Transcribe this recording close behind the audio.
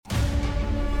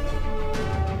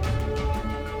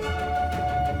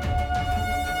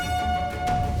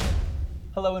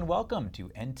Hello and welcome to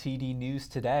NTD News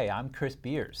Today. I'm Chris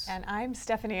Beers. And I'm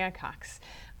Stephanie Cox.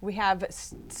 We have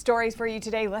stories for you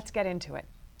today. Let's get into it.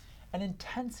 An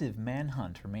intensive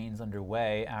manhunt remains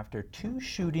underway after two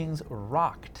shootings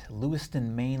rocked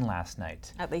Lewiston, Maine last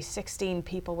night. At least 16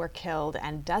 people were killed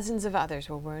and dozens of others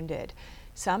were wounded.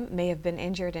 Some may have been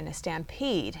injured in a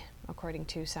stampede, according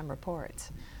to some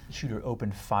reports. The shooter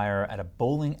opened fire at a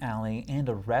bowling alley and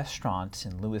a restaurant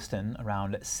in Lewiston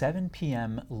around 7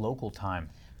 p.m. local time.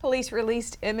 Police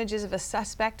released images of a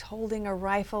suspect holding a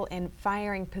rifle in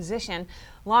firing position.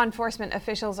 Law enforcement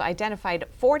officials identified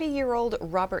 40-year-old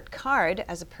Robert Card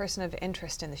as a person of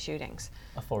interest in the shootings.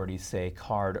 Authorities say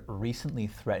Card recently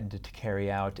threatened to carry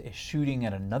out a shooting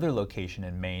at another location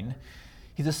in Maine.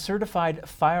 He's a certified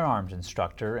firearms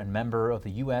instructor and member of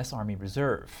the U.S. Army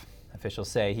Reserve. Officials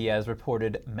say he has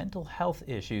reported mental health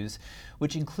issues,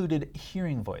 which included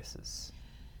hearing voices.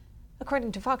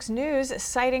 According to Fox News,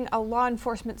 citing a law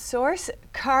enforcement source,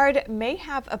 Card may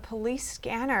have a police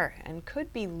scanner and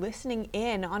could be listening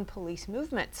in on police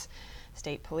movements.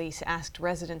 State police asked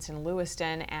residents in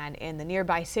Lewiston and in the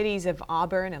nearby cities of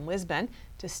Auburn and Lisbon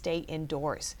to stay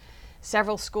indoors.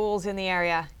 Several schools in the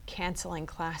area canceling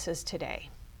classes today.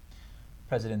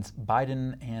 Presidents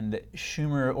Biden and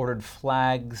Schumer ordered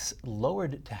flags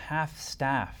lowered to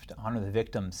half-staff to honor the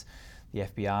victims. The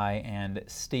FBI and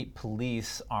state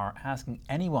police are asking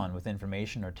anyone with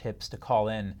information or tips to call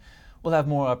in. We'll have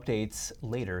more updates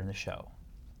later in the show.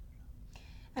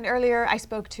 And earlier, I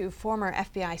spoke to former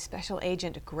FBI Special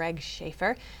Agent Greg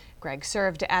Schaefer. Greg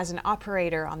served as an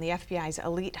operator on the FBI's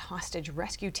elite hostage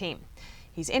rescue team.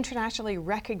 He's internationally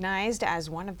recognized as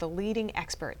one of the leading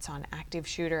experts on active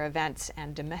shooter events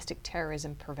and domestic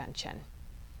terrorism prevention.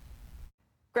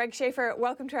 Greg Schaefer,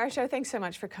 welcome to our show. Thanks so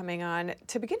much for coming on.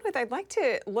 To begin with, I'd like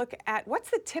to look at what's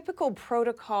the typical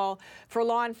protocol for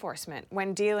law enforcement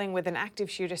when dealing with an active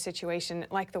shooter situation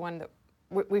like the one that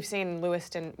we've seen in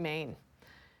Lewiston, Maine.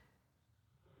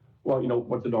 Well,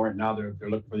 what they're doing right now, they're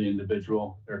looking for the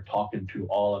individual. They're talking to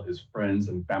all of his friends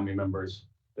and family members.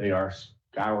 They are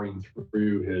scouring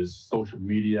through his social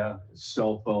media, his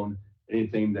cell phone,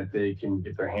 anything that they can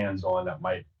get their hands on that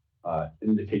might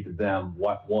indicate to them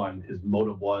what, one, his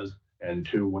motive was, and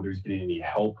two, whether he's getting any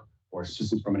help or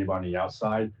assistance from anybody on the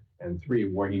outside, and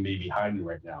three, where he may be hiding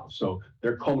right now. So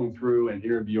they're combing through and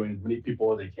interviewing as many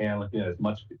people as they can, looking at as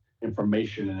much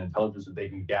information and intelligence that they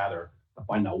can gather to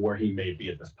find out where he may be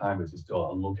at this time as he's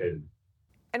still unlocated.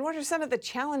 And what are some of the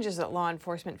challenges that law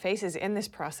enforcement faces in this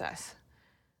process?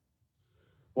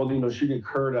 Well, shooting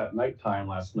occurred at nighttime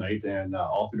last night, and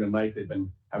all through the night they've been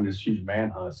having this huge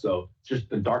manhunt. So just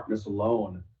the darkness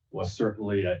alone was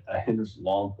certainly a hindrance to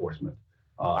law enforcement.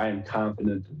 I am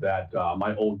confident that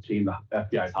my old team, the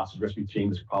FBI's hostage rescue team,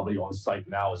 is probably on site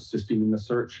now assisting in the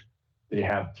search. They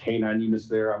have canine units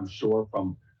there, I'm sure,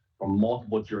 from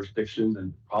multiple jurisdictions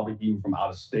and probably even from out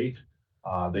of state.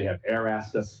 They have air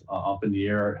assets up in the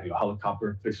air, a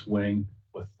helicopter, fixed wing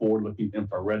with forward-looking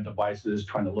infrared devices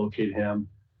trying to locate him.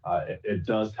 It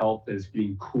does help that it's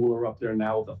getting cooler up there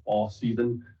now with the fall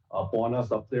season up on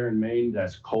us up there in Maine.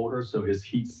 That's colder, so his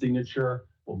heat signature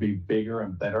will be bigger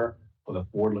and better for the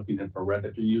forward-looking infrared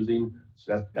that you're using.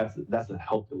 So that's a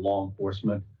help to law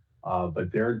enforcement.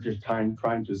 But they're just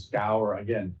trying to scour,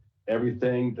 again,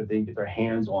 everything that they can get their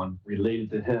hands on related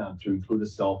to him, to include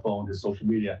his cell phone, his social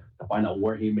media, to find out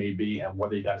where he may be and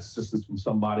whether he got assistance from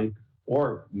somebody,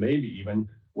 or maybe even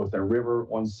with the river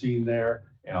on scene there,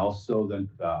 and also the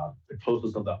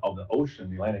closeness of the ocean,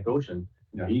 the Atlantic Ocean.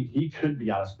 He could be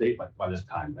out of state by this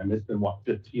time. I mean, it's been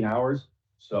 15 hours.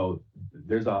 So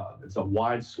it's a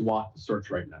wide swath to search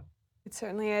right now. It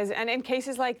certainly is. And in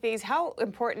cases like these, how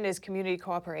important is community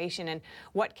cooperation, and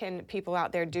what can people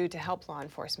out there do to help law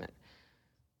enforcement?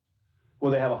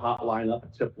 Well, they have a hotline up,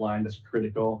 a tip line that's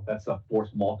critical. That's a force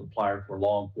multiplier for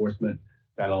law enforcement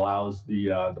that allows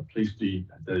the police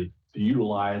to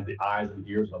utilize the eyes and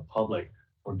ears of the public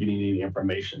for getting any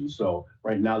information. So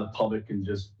right now the public can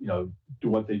just, do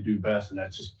what they do best, and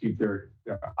that's just keep their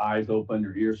eyes open,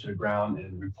 their ears to the ground,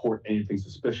 and report anything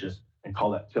suspicious and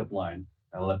call that tip line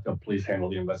and let the police handle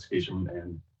the investigation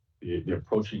and the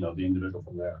approaching of the individual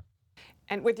from there.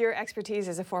 And with your expertise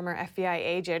as a former FBI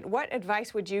agent, what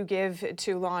advice would you give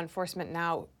to law enforcement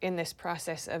now in this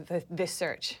process of this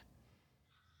search?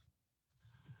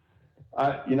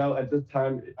 At this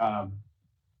time,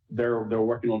 they're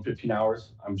working on 15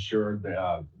 hours. I'm sure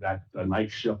that the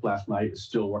night shift last night is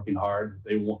still working hard.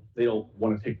 They don't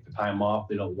want to take the time off.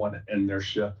 They don't want to end their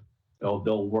shift.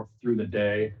 They'll work through the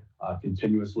day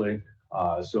continuously.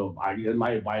 So my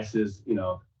advice is,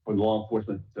 for law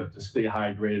enforcement to stay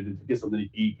hydrated, to get something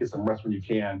to eat, get some rest when you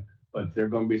can, but there are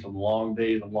going to be some long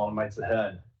days and long nights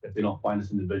ahead if they don't find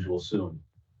this individual soon.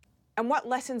 And what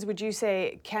lessons would you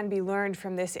say can be learned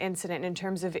from this incident in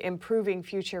terms of improving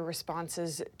future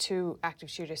responses to active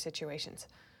shooter situations?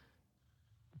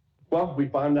 Well, we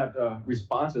found that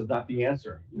response is not the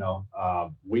answer.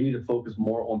 We need to focus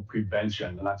more on prevention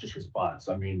and not just response.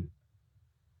 I mean,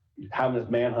 having this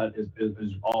manhunt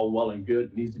is all well and good.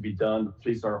 It needs to be done. The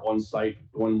police are on site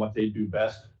doing what they do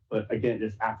best. But again,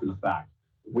 it's after the fact.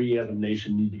 We as a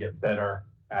nation need to get better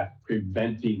at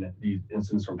preventing these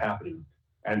incidents from happening.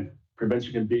 And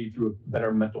prevention can be through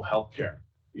better mental health care.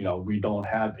 We don't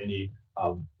have any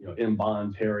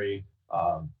involuntary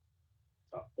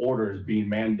orders being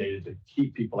mandated to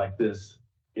keep people like this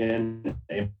in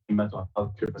a mental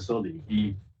health care facility.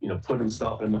 He put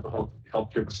himself in a mental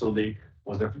health care facility,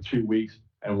 was there for 2 weeks,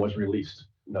 and was released.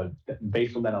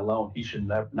 Based on that alone, he should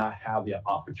not have the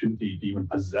opportunity to even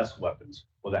possess weapons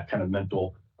with that kind of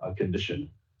mental condition.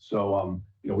 So,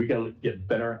 we got to get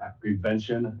better at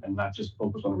prevention and not just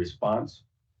focus on response.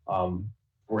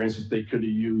 For instance, they could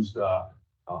have used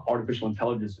artificial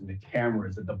intelligence in the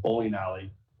cameras at the bowling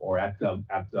alley or at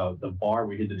the bar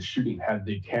where he did the shooting. Had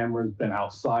the cameras been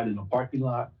outside in the parking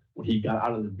lot when he got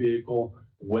out of the vehicle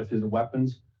with his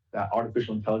weapons, that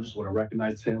artificial intelligence would have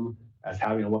recognized him as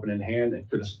having a weapon in hand and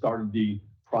could have started the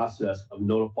process of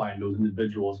notifying those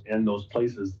individuals in those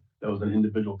places that was an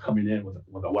individual coming in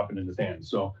with a weapon in his hand.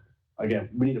 So again,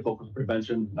 we need to focus on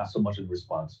prevention, not so much on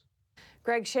response.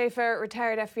 Greg Schaefer,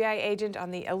 retired FBI agent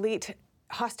on the elite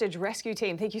hostage rescue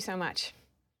team. Thank you so much.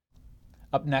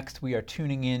 Up next, we are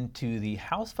tuning in to the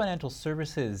House Financial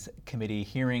Services Committee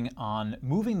hearing on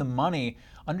moving the money,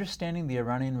 understanding the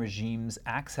Iranian regime's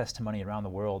access to money around the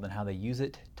world and how they use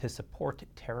it to support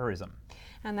terrorism.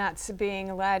 And that's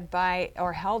being led by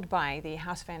or held by the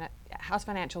House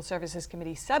Financial Services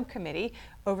Committee Subcommittee,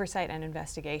 Oversight and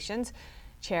Investigations,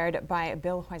 chaired by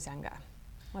Bill Huizenga.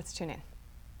 Let's tune in.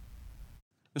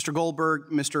 Mr. Goldberg,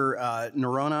 Mr.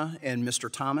 Noronha, and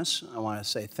Mr. Thomas, I want to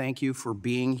say thank you for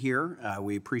being here.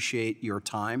 We appreciate your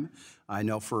time. I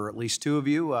know for at least two of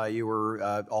you, you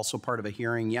were also part of a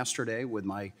hearing yesterday with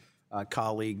my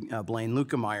colleague, Blaine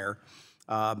Lukemeyer.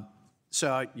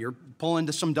 So you're pulling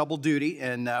to some double duty,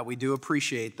 and we do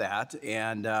appreciate that.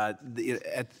 And at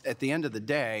the end of the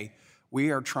day, we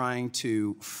are trying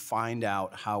to find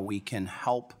out how we can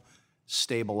help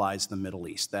stabilize the Middle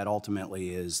East. That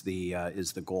ultimately is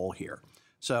the goal here.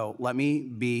 So let me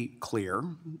be clear.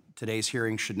 Today's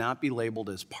hearing should not be labeled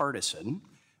as partisan.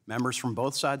 Members from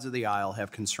both sides of the aisle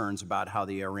have concerns about how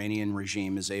the Iranian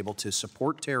regime is able to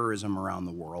support terrorism around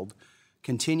the world,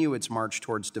 continue its march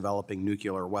towards developing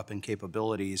nuclear weapon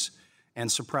capabilities, and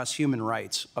suppress human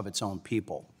rights of its own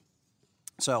people.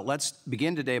 So let's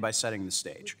begin today by setting the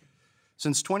stage.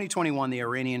 Since 2021, the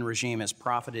Iranian regime has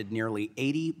profited nearly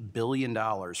 $80 billion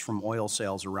from oil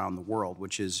sales around the world,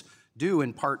 which is due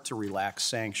in part to relaxed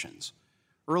sanctions.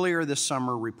 Earlier this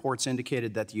summer, reports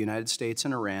indicated that the United States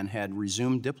and Iran had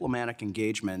resumed diplomatic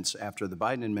engagements after the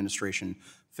Biden administration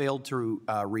failed to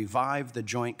revive the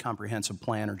Joint Comprehensive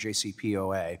Plan, or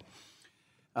JCPOA.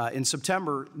 In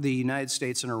September, the United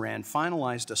States and Iran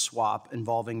finalized a swap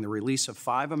involving the release of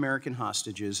 5 American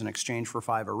hostages in exchange for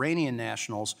 5 Iranian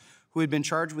nationals who had been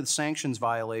charged with sanctions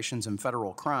violations and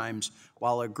federal crimes,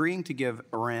 while agreeing to give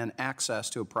Iran access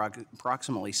to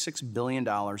approximately $6 billion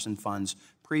in funds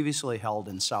previously held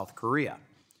in South Korea.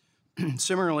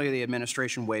 Similarly, the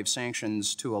administration waived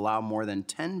sanctions to allow more than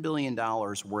 $10 billion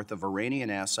worth of Iranian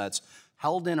assets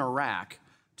held in Iraq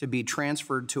to be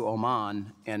transferred to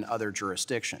Oman and other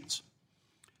jurisdictions.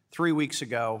 3 weeks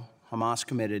ago, Hamas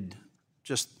committed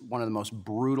just one of the most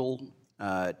brutal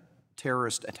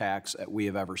terrorist attacks that we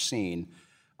have ever seen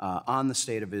on the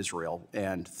state of Israel,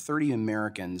 and 30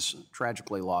 Americans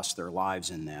tragically lost their lives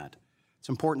in that. It's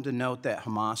important to note that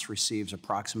Hamas receives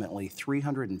approximately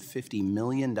 $350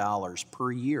 million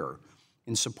per year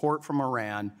in support from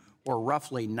Iran, or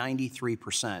roughly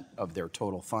 93% of their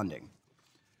total funding.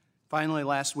 Finally,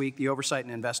 last week, the Oversight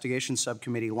and Investigations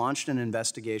Subcommittee launched an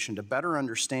investigation to better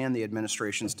understand the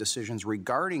administration's decisions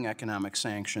regarding economic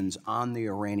sanctions on the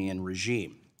Iranian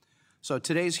regime. So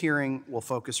today's hearing will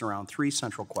focus around 3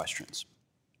 central questions.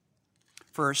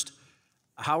 First,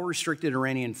 how restricted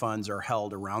Iranian funds are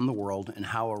held around the world and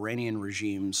how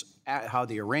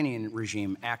the Iranian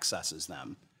regime accesses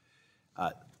them.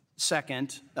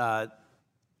 Second,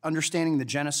 understanding the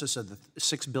genesis of the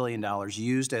 $6 billion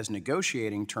used as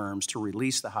negotiating terms to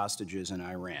release the hostages in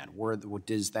Iran.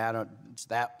 Is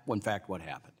that in fact what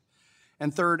happened?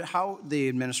 And third, how the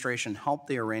administration helped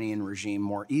the Iranian regime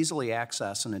more easily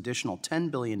access an additional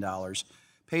 $10 billion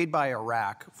paid by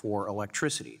Iraq for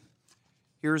electricity.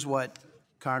 Here's what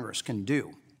Congress can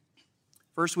do.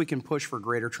 First, we can push for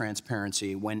greater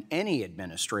transparency when any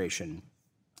administration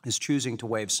is choosing to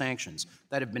waive sanctions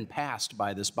that have been passed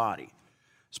by this body,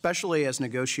 especially as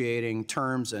negotiating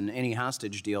terms in any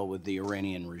hostage deal with the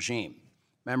Iranian regime.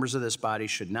 Members of this body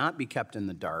should not be kept in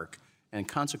the dark, and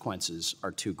consequences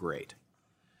are too great.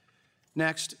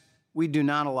 Next, we do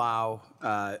not allow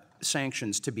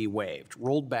sanctions to be waived,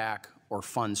 rolled back, or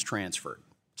funds transferred.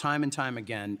 Time and time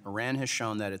again, Iran has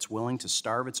shown that it's willing to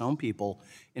starve its own people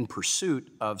in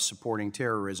pursuit of supporting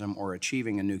terrorism or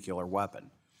achieving a nuclear weapon.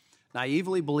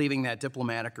 Naively believing that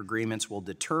diplomatic agreements will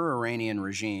deter Iranian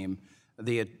regime,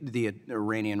 the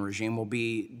Iranian regime will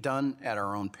be done at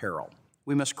our own peril.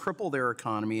 We must cripple their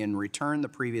economy and return the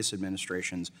previous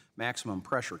administration's maximum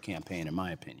pressure campaign, in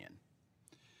my opinion.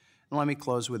 And let me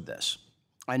close with this.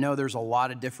 I know there's a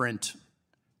lot of different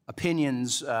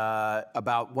opinions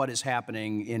about what is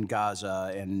happening in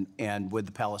Gaza and with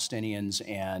the Palestinians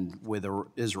and with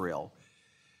Israel,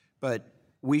 but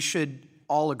we should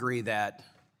all agree that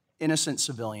innocent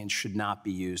civilians should not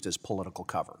be used as political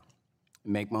cover.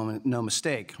 Make no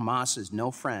mistake, Hamas is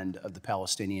no friend of the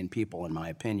Palestinian people, in my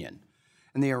opinion,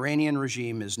 and the Iranian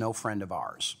regime is no friend of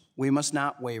ours. We must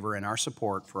not waver in our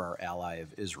support for our ally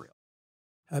of Israel.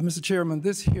 Mr. Chairman,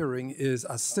 this hearing is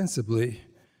ostensibly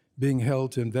being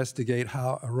held to investigate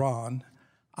how Iran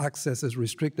accesses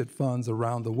restricted funds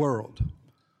around the world,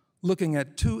 looking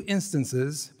at two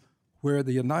instances where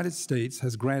the United States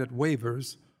has granted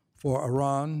waivers for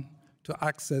Iran to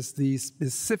access these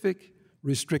specific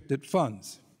restricted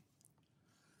funds.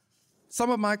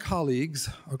 Some of my colleagues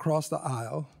across the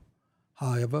aisle,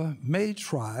 however, may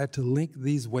try to link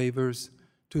these waivers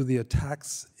to the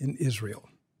attacks in Israel.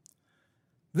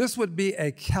 This would be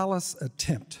a callous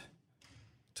attempt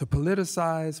to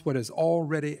politicize what is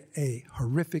already a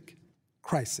horrific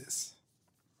crisis.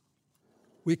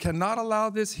 We cannot allow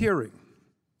this hearing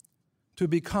to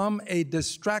become a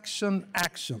distraction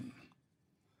action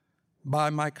by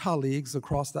my colleagues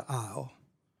across the aisle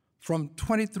from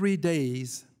 23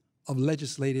 days of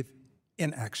legislative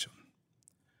inaction.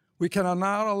 We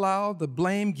cannot allow the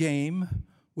blame game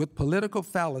with political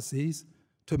fallacies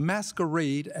to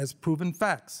masquerade as proven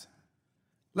facts.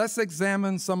 Let's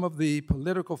examine some of the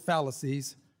political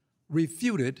fallacies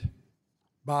refuted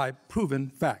by proven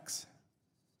facts.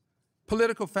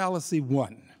 Political fallacy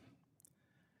 1.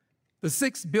 The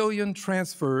 $6 billion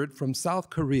transferred from South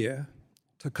Korea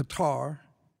to Qatar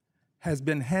has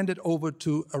been handed over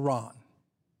to Iran.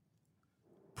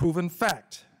 Proven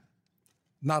fact,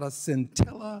 not a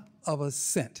scintilla of a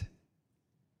cent.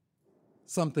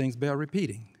 Some things bear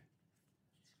repeating.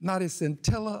 Not a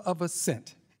scintilla of a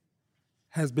cent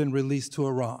has been released to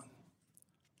Iran.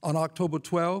 On October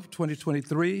 12,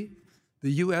 2023,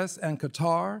 the U.S. and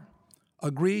Qatar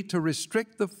agreed to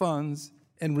restrict the funds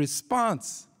in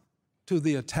response to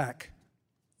the attack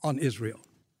on Israel.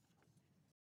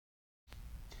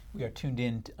 We are tuned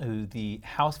in to the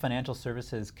House Financial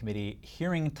Services Committee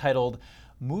hearing titled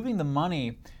Moving the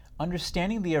Money,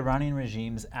 Understanding the Iranian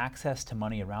Regime's Access to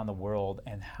Money Around the World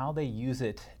and How They Use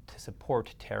It to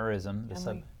Support Terrorism.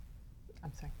 The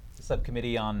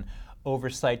Subcommittee on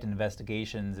Oversight and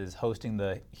Investigations is hosting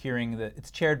the hearing. It's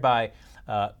chaired by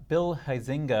Bill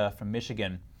Huizenga from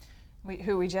Michigan.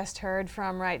 Who we just heard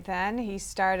from right then. He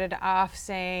started off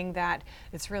saying that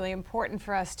it's really important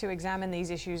for us to examine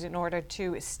these issues in order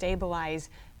to stabilize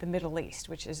the Middle East,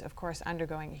 which is, of course,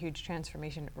 undergoing a huge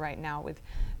transformation right now with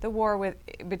the war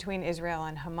between Israel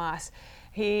and Hamas.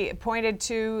 He pointed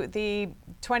to the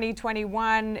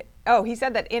 2021, he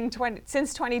said that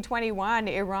since 2021,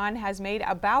 Iran has made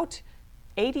about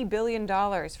 $80 billion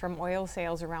from oil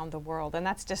sales around the world, and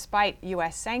that's despite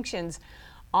U.S. sanctions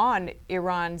on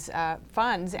Iran's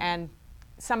funds, and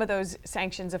some of those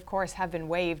sanctions, of course, have been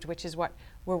waived, which is what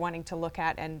we're wanting to look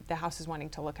at and the House is wanting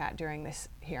to look at during this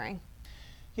hearing.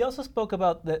 He also spoke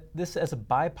about this as a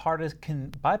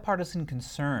bipartisan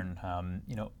concern.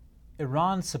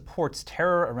 Iran supports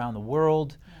terror around the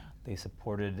world. They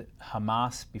supported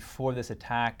Hamas before this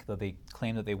attack, though they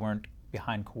claim that they weren't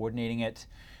behind coordinating it.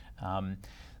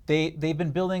 They've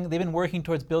been working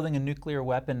towards building a nuclear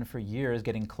weapon for years,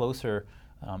 getting closer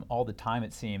all the time,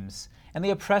 it seems. And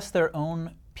they oppress their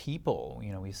own people.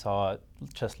 We saw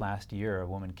just last year a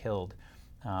woman killed.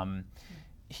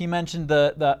 He mentioned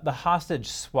the hostage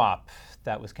swap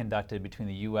that was conducted between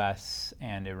the U.S.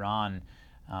 and Iran.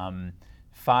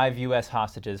 5 U.S.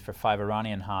 hostages for 5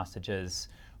 Iranian hostages.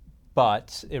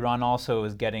 But Iran also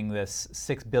is getting this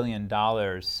 $6 billion.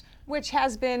 Which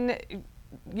has been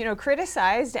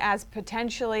criticized as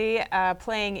potentially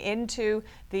playing into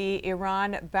the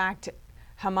Iran-backed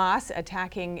Hamas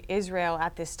attacking Israel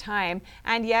at this time.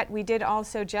 And yet we did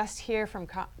also just hear from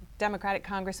Democratic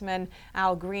Congressman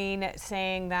Al Green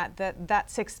saying that that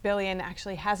 $6 billion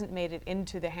actually hasn't made it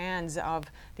into the hands of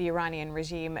the Iranian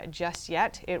regime just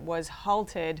yet. It was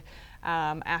halted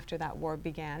after that war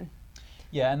began.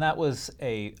 Yeah, and that was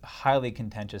a highly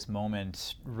contentious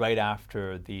moment right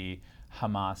after the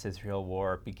Hamas-Israel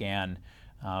war began.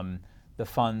 The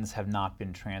funds have not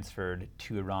been transferred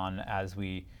to Iran as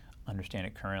we understand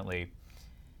it currently.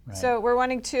 Right. So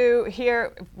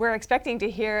we're expecting to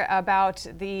hear about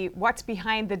what's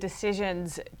behind the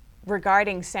decisions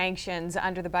regarding sanctions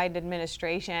under the Biden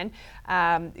administration.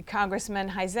 Congressman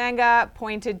Huizenga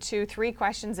pointed to 3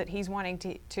 questions that he's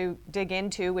wanting to dig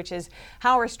into, which is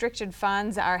how restricted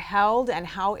funds are held and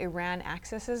how Iran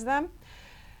accesses them.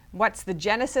 What's the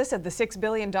genesis of the $6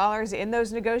 billion in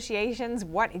those negotiations?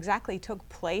 What exactly took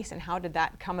place and how did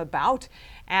that come about?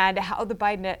 And how the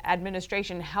Biden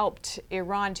administration helped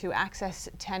Iran to access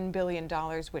 $10 billion,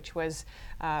 which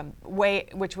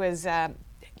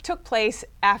took place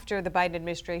after the Biden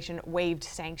administration waived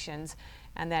sanctions,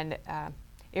 and then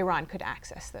Iran could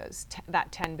access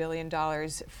that $10 billion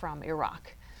from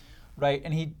Iraq. Right,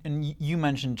 and you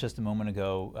mentioned just a moment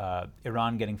ago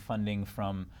Iran getting funding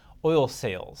from oil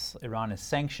sales. Iran is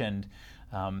sanctioned.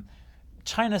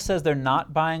 China says they're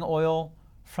not buying oil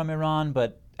from Iran,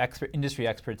 but industry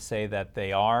experts say that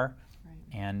they are.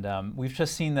 Right. And we've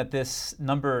just seen that this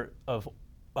number of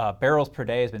barrels per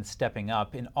day has been stepping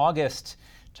up. In August,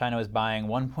 China was buying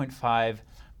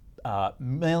 1.5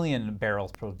 million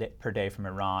barrels per day from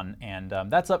Iran, and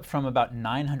that's up from about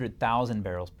 900,000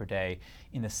 barrels per day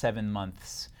in the 7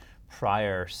 months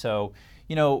prior. So,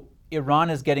 Iran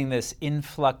is getting this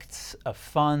influx of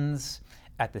funds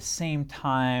at the same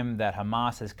time that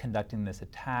Hamas is conducting this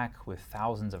attack with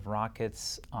thousands of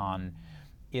rockets on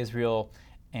Israel.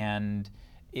 And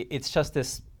it's just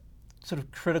this sort of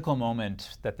critical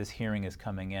moment that this hearing is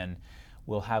coming in.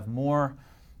 We'll have more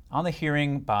on the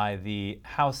hearing by the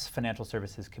House Financial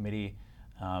Services Committee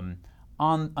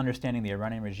on understanding the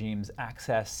Iranian regime's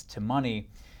access to money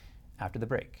after the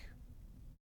break.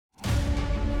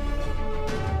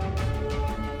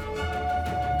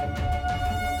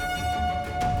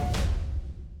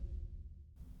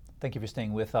 Thank you for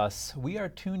staying with us. We are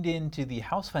tuned in to the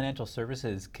House Financial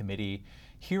Services Committee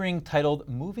hearing titled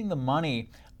Moving the Money,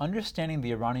 Understanding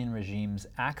the Iranian Regime's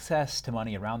Access to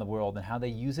Money Around the World and How They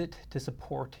Use It to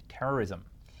Support Terrorism.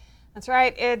 That's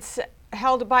right. It's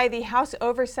held by the House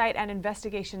Oversight and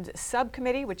Investigations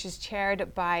Subcommittee, which is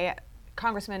chaired by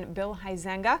Congressman Bill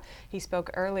Huizenga. He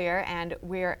spoke earlier, and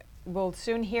we'll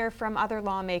soon hear from other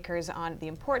lawmakers on the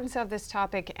importance of this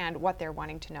topic and what they're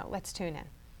wanting to know. Let's tune in.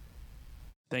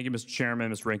 Thank you, Mr.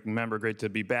 Chairman, Mr. Ranking Member. Great to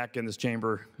be back in this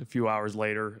chamber a few hours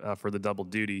later for the double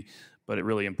duty, but a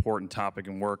really important topic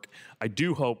and work. I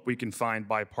do hope we can find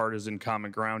bipartisan common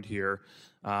ground here.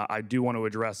 I do want to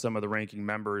address some of the ranking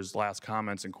members' last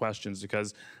comments and questions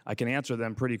because I can answer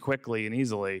them pretty quickly and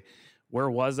easily. Where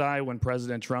was I when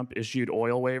President Trump issued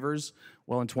oil waivers?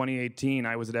 Well, in 2018,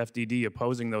 I was at FDD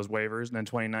opposing those waivers, and in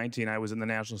 2019, I was in the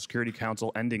National Security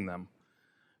Council ending them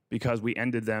because we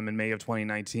ended them in May of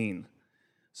 2019.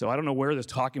 So I don't know where this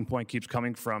talking point keeps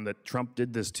coming from that Trump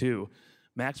did this too.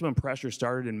 Maximum pressure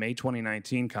started in May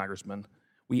 2019, Congressman.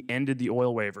 We ended the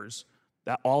oil waivers.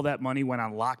 All that money went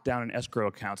on lockdown and escrow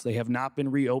accounts. They have not been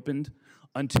reopened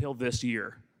until this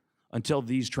year, until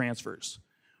these transfers.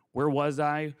 Where was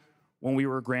I when we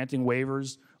were granting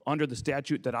waivers under the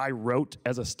statute that I wrote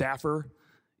as a staffer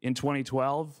in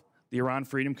 2012, the Iran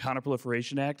Freedom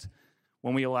Counterproliferation Act,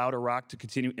 when we allowed Iraq to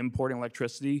continue importing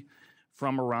electricity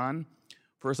from Iran?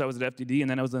 First, I was at FDD, and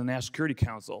then I was in the National Security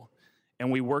Council. And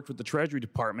we worked with the Treasury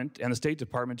Department and the State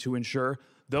Department to ensure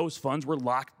those funds were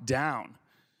locked down.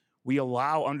 We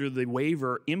allow, under the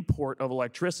waiver, import of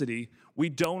electricity. We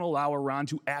don't allow Iran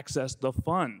to access the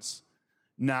funds.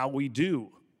 Now we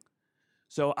do.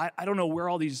 So I don't know where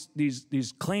all these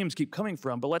claims keep coming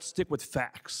from, but let's stick with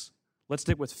facts. Let's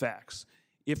stick with facts.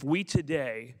 If we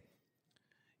today,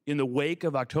 in the wake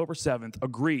of October 7th,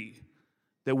 agree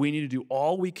that we need to do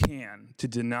all we can to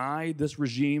deny this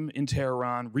regime in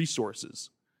Tehran resources,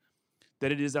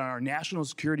 that it is in our national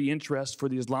security interest for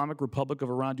the Islamic Republic of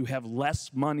Iran to have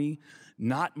less money,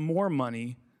 not more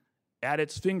money, at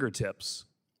its fingertips,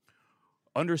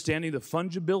 understanding the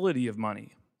fungibility of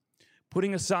money,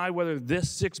 putting aside whether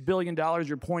this $6 billion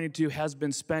you're pointing to has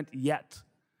been spent yet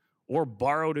or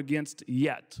borrowed against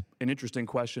yet, an interesting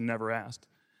question never asked.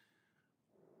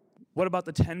 What about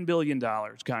the $10 billion,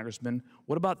 Congressman?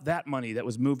 What about that money that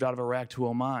was moved out of Iraq to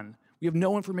Oman? We have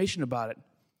no information about it.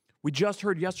 We just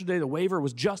heard yesterday the waiver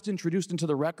was just introduced into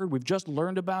the record. We've just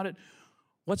learned about it.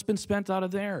 What's been spent out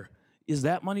of there? Is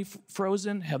that money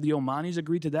frozen? Have the Omanis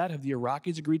agreed to that? Have the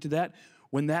Iraqis agreed to that?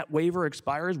 When that waiver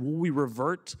expires, will we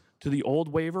revert to the old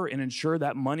waiver and ensure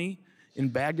that money in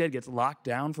Baghdad gets locked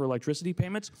down for electricity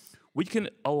payments? We can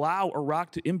allow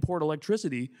Iraq to import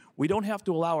electricity. We don't have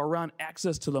to allow Iran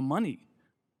access to the money.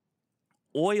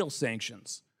 Oil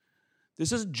sanctions.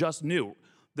 This isn't just new.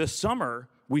 This summer,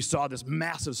 we saw this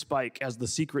massive spike as the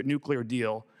secret nuclear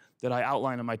deal that I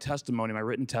outlined in my testimony, my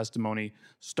written testimony,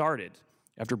 started.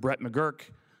 After Brett McGurk,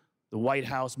 the White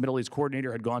House Middle East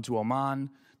coordinator, had gone to Oman,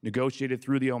 negotiated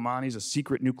through the Omanis a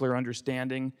secret nuclear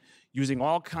understanding, using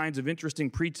all kinds of interesting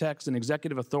pretexts and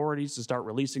executive authorities to start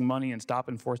releasing money and stop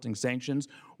enforcing sanctions.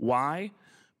 Why?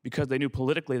 Because they knew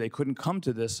politically they couldn't come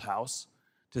to this House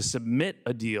to submit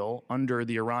a deal under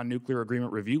the Iran Nuclear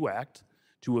Agreement Review Act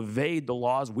to evade the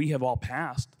laws we have all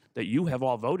passed, that you have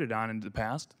all voted on in the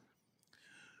past.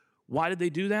 Why did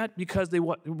they do that? Because they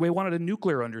wanted a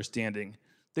nuclear understanding.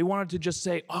 They wanted to just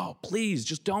say, oh, please,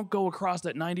 just don't go across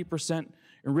that 90%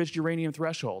 enriched uranium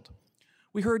threshold.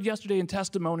 We heard yesterday in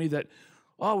testimony that,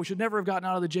 oh, we should never have gotten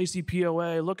out of the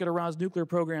JCPOA. Look at Iran's nuclear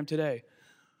program today.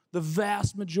 The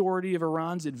vast majority of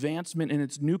Iran's advancement in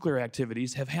its nuclear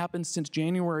activities have happened since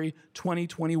January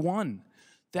 2021.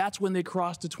 That's when they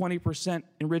crossed to 20%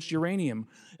 enriched uranium,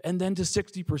 and then to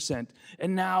 60%,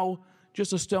 and now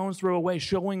just a stone's throw away,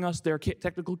 showing us their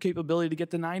technical capability to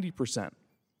get to 90%.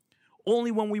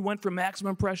 Only when we went from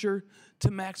maximum pressure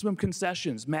to maximum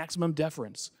concessions, maximum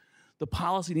deference. The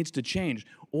policy needs to change.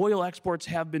 Oil exports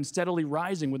have been steadily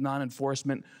rising with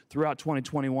non-enforcement throughout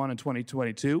 2021 and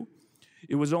 2022.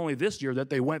 It was only this year that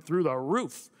they went through the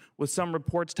roof, with some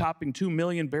reports topping 2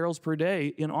 million barrels per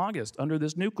day in August under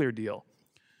this nuclear deal.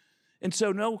 And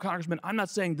so, no, Congressman, I'm not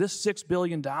saying this $6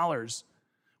 billion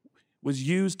was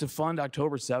used to fund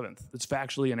October 7th. That's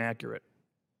factually inaccurate.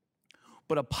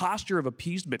 But a posture of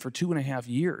appeasement for 2.5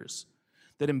 years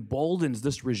that emboldens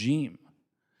this regime.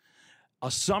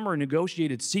 A summer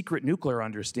negotiated secret nuclear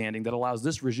understanding that allows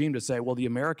this regime to say, well, the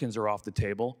Americans are off the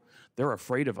table. They're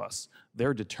afraid of us.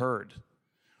 They're deterred.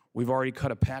 We've already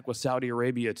cut a pact with Saudi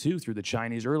Arabia, too, through the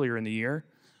Chinese earlier in the year.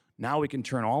 Now we can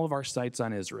turn all of our sights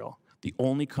on Israel, the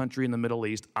only country in the Middle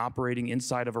East operating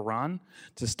inside of Iran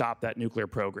to stop that nuclear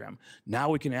program. Now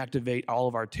we can activate all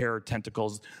of our terror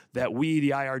tentacles that we,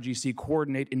 the IRGC,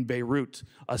 coordinate in Beirut,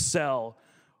 a cell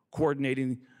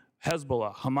coordinating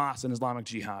Hezbollah, Hamas, and Islamic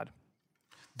Jihad.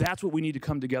 That's what we need to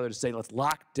come together to say, let's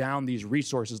lock down these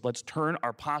resources. Let's turn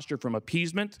our posture from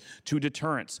appeasement to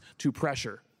deterrence, to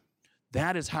pressure.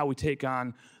 That is how we take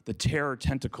on the terror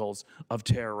tentacles of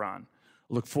Tehran.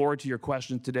 Look forward to your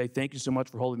questions today. Thank you so much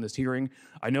for holding this hearing.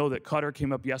 I know that Qatar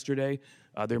came up yesterday.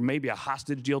 There may be a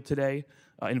hostage deal today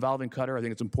involving Qatar. I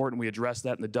think it's important we address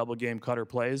that in the double game Qatar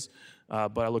plays,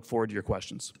 but I look forward to your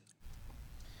questions.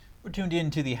 We're tuned in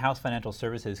to the House Financial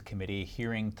Services Committee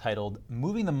hearing titled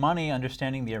Moving the Money,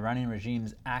 Understanding the Iranian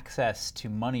Regime's Access to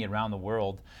Money Around the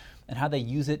World and How They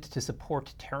Use It to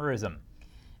Support Terrorism.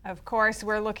 Of course,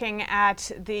 we're looking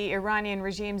at the Iranian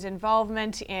regime's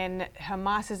involvement in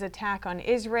Hamas's attack on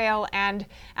Israel and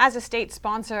as a state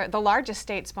sponsor, the largest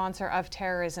state sponsor of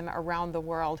terrorism around the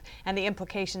world, and the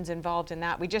implications involved in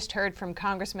that. We just heard from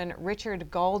Congressman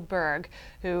Richard Goldberg,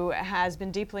 who has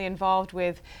been deeply involved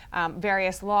with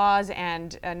various laws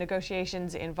and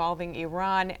negotiations involving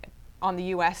Iran on the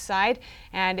U.S. side,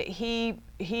 and he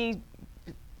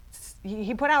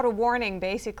put out a warning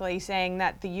basically saying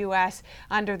that the U.S.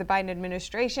 under the Biden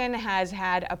administration has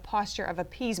had a posture of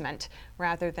appeasement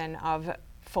rather than of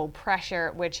full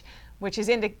pressure, which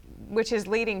is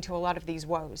leading to a lot of these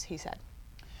woes, he said.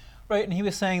 Right, and he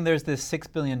was saying there's this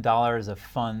 $6 billion of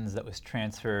funds that was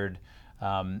transferred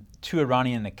to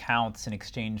Iranian accounts in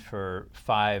exchange for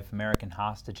 5 American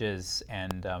hostages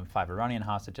and 5 Iranian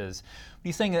hostages. But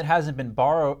he's saying it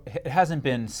hasn't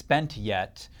been spent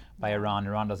yet by Iran.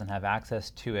 Iran doesn't have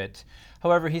access to it.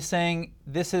 However, he's saying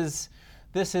this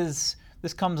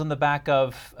comes on the back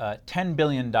of $10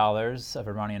 billion of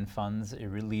Iranian funds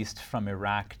released from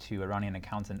Iraq to Iranian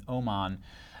accounts in Oman,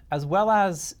 as well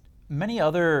as many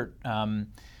other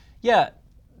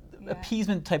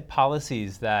appeasement type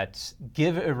policies that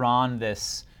give Iran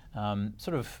this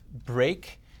sort of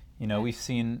break. You know, we've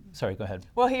seen. Sorry, go ahead.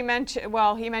 Well, he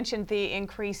mentioned the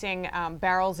increasing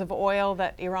barrels of oil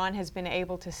that Iran has been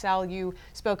able to sell. You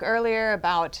spoke earlier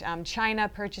about China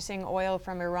purchasing oil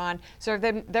from Iran. So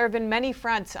there have been many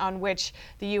fronts on which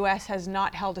the U.S. has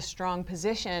not held a strong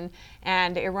position,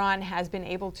 and Iran has been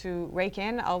able to rake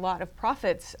in a lot of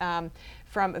profits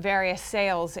from various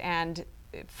sales. And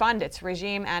fund its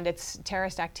regime and its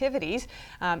terrorist activities.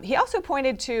 He also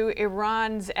pointed to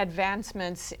Iran's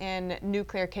advancements in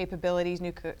nuclear capabilities,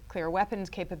 nuclear weapons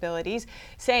capabilities,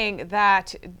 saying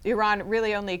that Iran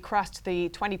really only crossed the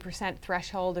 20%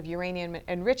 threshold of uranium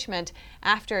enrichment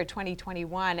after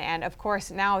 2021. And of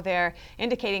course, now they're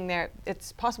indicating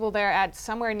it's possible they're at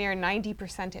somewhere near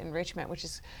 90% enrichment, which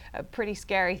is a pretty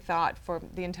scary thought for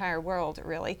the entire world,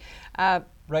 really.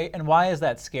 Right, and why is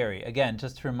that scary? Again,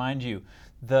 just to remind you,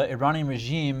 the Iranian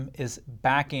regime is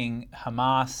backing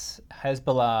Hamas,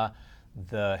 Hezbollah,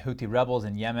 the Houthi rebels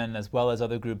in Yemen, as well as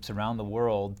other groups around the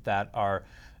world that are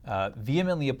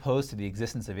vehemently opposed to the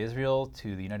existence of Israel,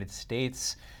 to the United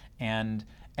States. And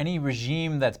any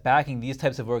regime that's backing these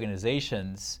types of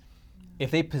organizations,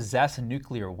 if they possess a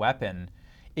nuclear weapon,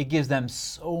 it gives them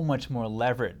so much more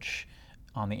leverage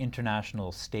on the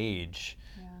international stage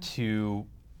to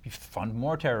fund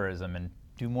more terrorism and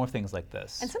do more things like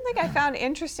this. And something I found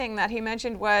interesting that he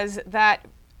mentioned was that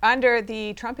under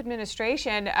the Trump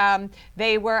administration,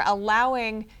 they were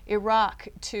allowing Iraq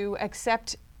to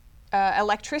accept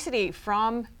electricity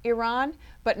from Iran,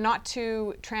 but not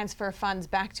to transfer funds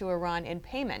back to Iran in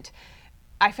payment.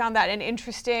 I found that an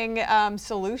interesting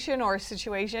solution or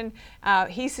situation.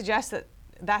 He suggests that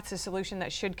that's a solution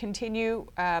that should continue.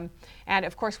 And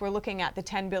of course, we're looking at the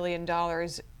 $10 billion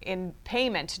in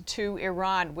payment to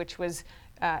Iran, which was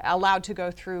allowed to go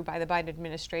through by the Biden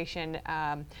administration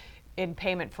in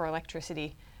payment for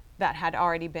electricity that had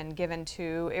already been given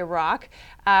to Iraq.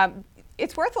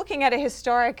 It's worth looking at a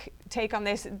historic take on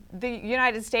this. The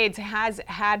United States has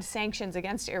had sanctions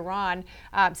against Iran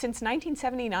since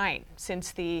 1979,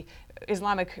 since the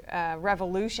Islamic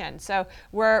Revolution. So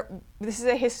this is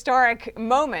a historic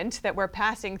moment that we're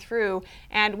passing through,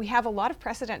 and we have a lot of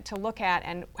precedent to look at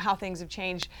and how things have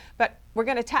changed. But we're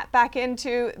going to tap back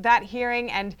into that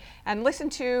hearing and listen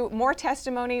to more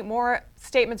testimony, more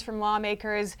statements from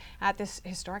lawmakers at this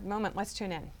historic moment. Let's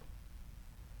tune in.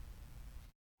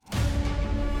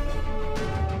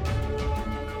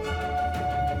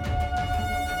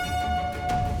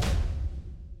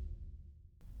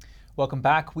 Welcome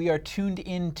back. We are tuned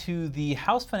into the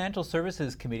House Financial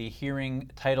Services Committee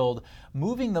hearing titled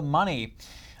Moving the Money,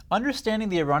 Understanding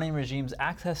the Iranian Regime's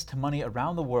Access to Money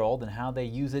Around the World and How They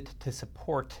Use It to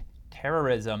Support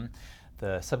Terrorism.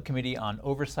 The Subcommittee on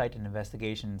Oversight and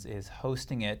Investigations is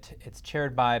hosting it. It's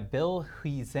chaired by Bill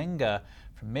Huizenga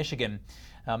from Michigan.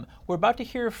 We're about to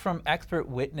hear from expert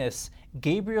witness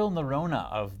Gabriel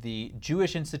Noronha of the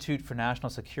Jewish Institute for National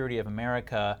Security of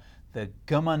America, the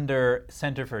Gumunder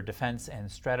Center for Defense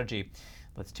and Strategy.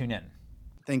 Let's tune in.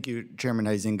 Thank you, Chairman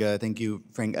Huizenga. Thank you,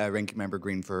 Ranking Member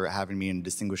Green, for having me and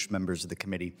distinguished members of the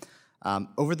committee.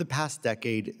 Over the past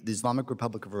decade, the Islamic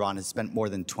Republic of Iran has spent more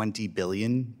than $20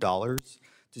 billion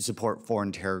to support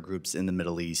foreign terror groups in the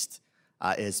Middle East.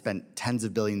 It has spent tens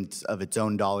of billions of its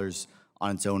own dollars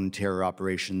on its own terror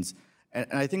operations. And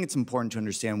I think it's important to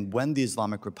understand when the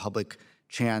Islamic Republic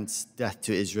chants death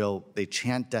to Israel, they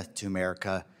chant death to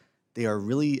America, they are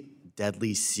really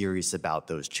deadly serious about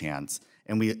those chants.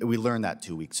 And we learned that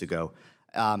 2 weeks ago.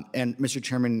 And Mr.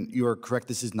 Chairman, you are correct,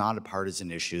 this is not a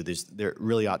partisan issue. There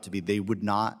really ought to be. They would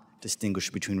not distinguish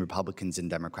between Republicans and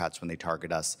Democrats when they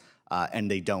target us,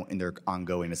 and they don't in their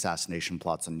ongoing assassination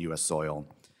plots on U.S. soil.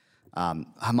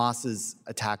 Hamas's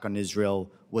attack on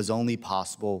Israel was only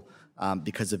possible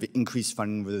because of increased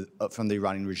funding from the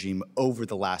Iranian regime over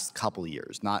the last couple of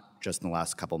years, not just in the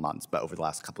last couple of months, but over the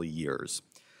last couple of years.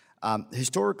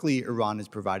 Historically, Iran has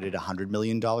provided $100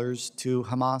 million to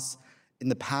Hamas. In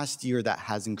the past year, that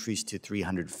has increased to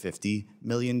 $350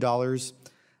 million.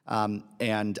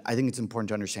 And I think it's important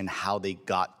to understand how they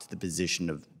got to the position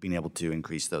of being able to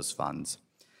increase those funds.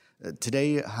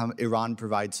 Today, Iran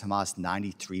provides Hamas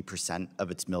 93% of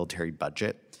its military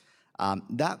budget.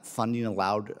 That funding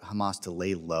allowed Hamas to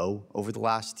lay low over the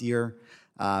last year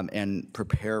and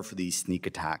prepare for these sneak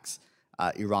attacks.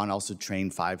 Iran also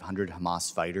trained 500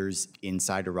 Hamas fighters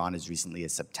inside Iran as recently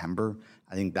as September.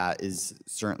 I think that is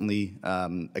certainly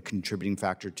a contributing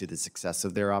factor to the success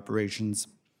of their operations.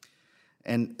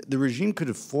 And the regime could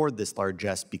afford this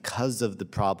largesse because of the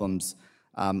problems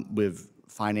with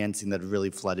financing that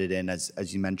really flooded in, as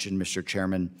you mentioned, Mr.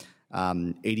 Chairman,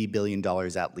 $80 billion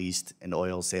at least in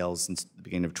oil sales since the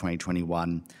beginning of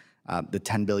 2021, the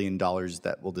 $10 billion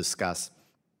that we'll discuss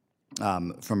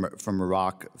from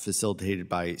Iraq, facilitated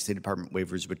by State Department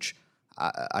waivers, which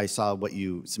I saw what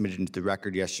you submitted into the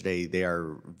record yesterday. They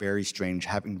are very strange,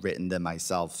 having written them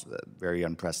myself, very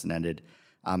unprecedented.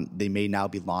 They may now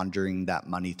be laundering that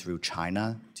money through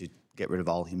China to get rid of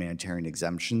all humanitarian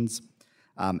exemptions.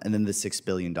 And then the $6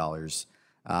 billion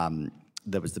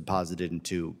that was deposited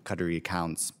into Qatari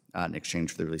accounts in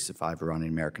exchange for the release of 5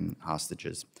 Iranian American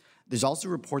hostages. There's also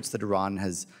reports that Iran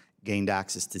has gained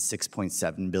access to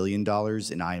 $6.7 billion in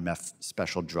IMF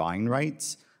special drawing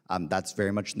rights. That's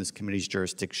very much in this committee's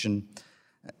jurisdiction.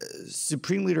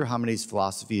 Supreme Leader Khamenei's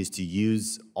philosophy is to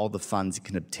use all the funds it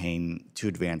can obtain to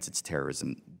advance its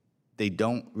terrorism. They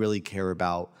don't really care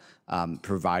about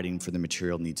providing for the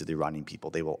material needs of the Iranian people.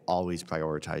 They will always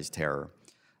prioritize terror.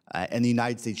 And the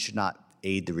United States should not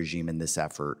aid the regime in this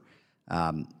effort.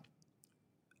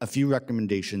 A few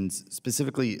recommendations.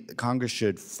 Specifically, Congress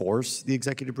should force the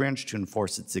executive branch to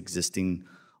enforce its existing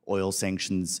oil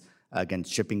sanctions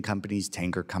against shipping companies,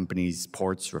 tanker companies,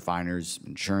 ports, refiners,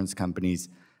 insurance companies.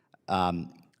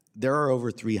 There are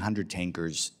over 300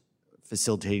 tankers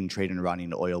facilitating trade in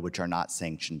Iranian oil which are not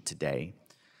sanctioned today.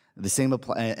 The same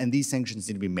and these sanctions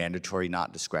need to be mandatory,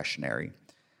 not discretionary.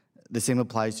 The same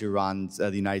applies to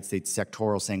the United States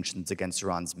sectoral sanctions against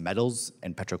Iran's metals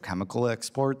and petrochemical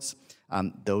exports.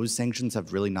 Those sanctions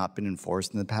have really not been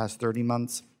enforced in the past 30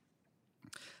 months.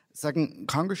 Second,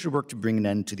 Congress should work to bring an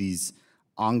end to these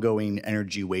ongoing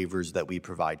energy waivers that we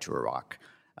provide to Iraq,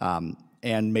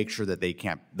 and make sure that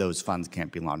those funds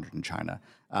can't be laundered in China.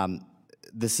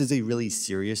 This is a really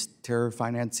serious terror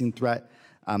financing threat.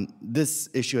 This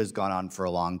issue has gone on for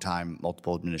a long time,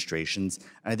 multiple administrations,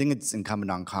 and I think it's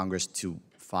incumbent on Congress to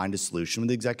find a solution with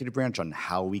the executive branch on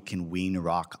how we can wean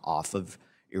Iraq off of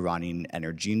Iranian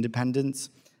energy independence,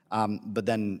 but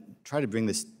then try to bring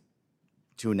this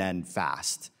to an end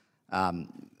fast.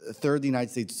 Third, the United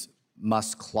States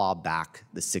must claw back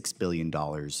the $6 billion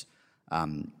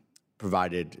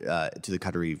provided to the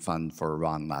Qatari Fund for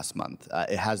Iran last month.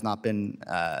 It has not been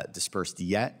dispersed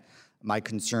yet. My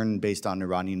concern, based on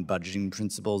Iranian budgeting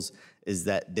principles, is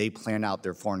that they plan out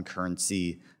their foreign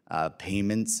currency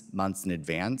payments months in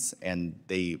advance, and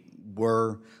they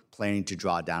were planning to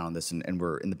draw down on this, and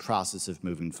we're in the process of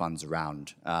moving funds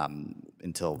around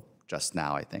until just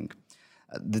now, I think.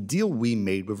 The deal we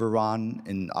made with Iran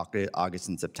in August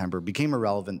and September became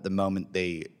irrelevant the moment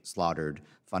they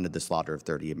funded the slaughter of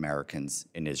 30 Americans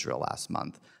in Israel last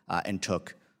month and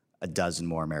took a dozen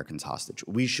more Americans hostage.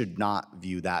 We should not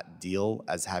view that deal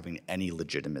as having any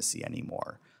legitimacy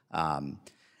anymore.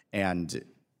 And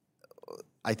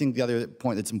I think the other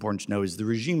point that's important to know is the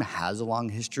regime has a long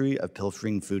history of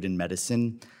pilfering food and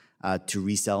medicine to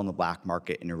resell in the black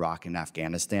market in Iraq and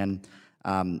Afghanistan.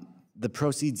 The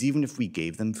proceeds, even if we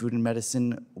gave them food and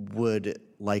medicine, would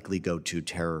likely go to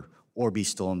terror or be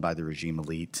stolen by the regime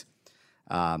elite.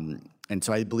 And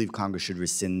so I believe Congress should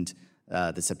rescind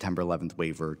the September 11th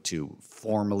waiver to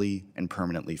formally and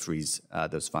permanently freeze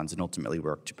those funds and ultimately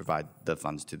work to provide the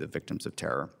funds to the victims of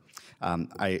terror.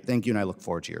 I thank you, and I look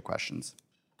forward to your questions.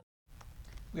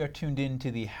 We are tuned in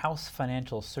to the House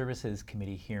Financial Services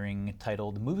Committee hearing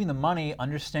titled Moving the Money,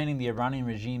 Understanding the Iranian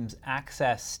Regime's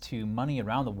Access to Money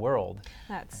Around the World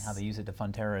and How They Use It to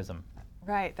Fund Terrorism.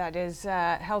 Right, that is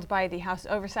held by the House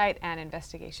Oversight and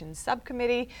Investigations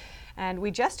Subcommittee. And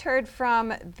we just heard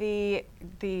from the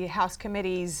House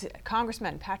Committee's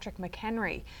Congressman Patrick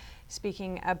McHenry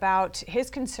speaking about his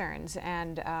concerns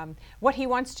and what he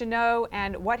wants to know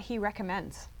and what he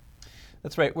recommends.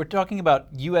 That's right. We're talking about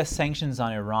U.S. sanctions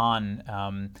on Iran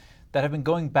that have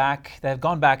gone back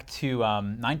to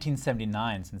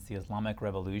 1979, since the Islamic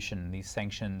Revolution. These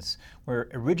sanctions were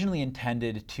originally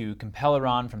intended to compel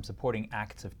Iran from supporting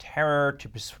acts of terror, to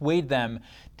persuade them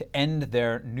to end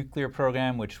their nuclear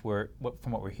program, which from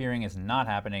what we're hearing is not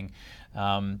happening,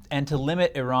 and to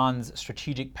limit Iran's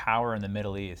strategic power in the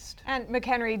Middle East. And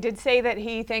McHenry did say that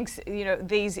he thinks,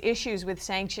 these issues with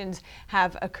sanctions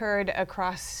have occurred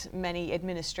across many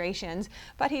administrations,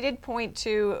 but he did point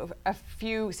to a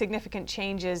few significant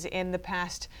changes in the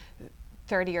past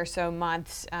 30 or so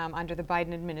months under the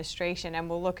Biden administration, and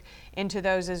we'll look into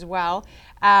those as well.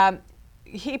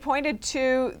 He pointed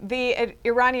to the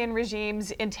Iranian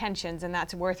regime's intentions, and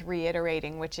that's worth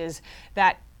reiterating, which is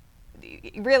that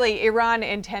really Iran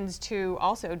intends to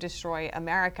also destroy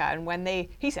America. And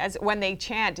he says, when they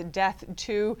chant death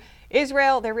to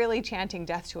Israel, they're really chanting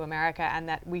death to America, and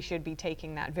that we should be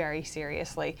taking that very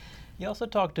seriously. He also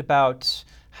talked about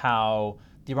how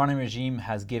the Iranian regime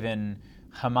has given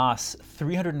Hamas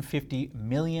 $350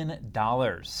 million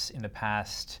in the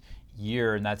past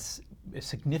year, and that's a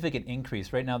significant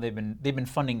increase. Right now, they've been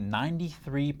funding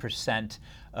 93%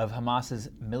 of Hamas's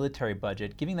military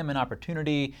budget, giving them an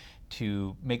opportunity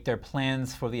to make their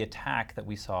plans for the attack that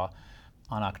we saw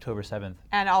on October 7th.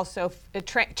 And also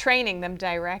training them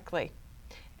directly.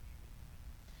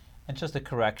 And just a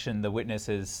correction, the witness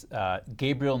is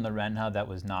Gabriel Narenha. That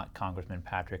was not Congressman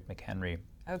Patrick McHenry.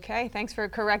 Okay, thanks for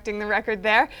correcting the record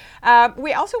there.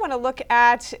 We also want to look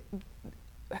at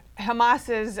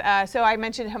Hamas's, so I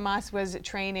mentioned Hamas was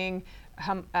training,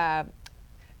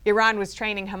 Iran was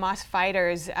training Hamas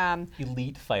fighters.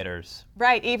 Elite fighters.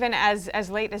 Right, even as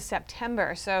late as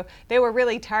September. So they were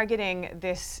really targeting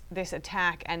this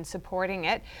attack and supporting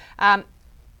it. An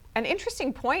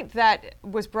interesting point that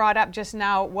was brought up just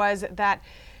now was that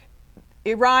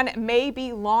Iran may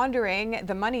be laundering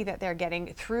the money that they're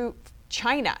getting through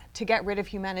China to get rid of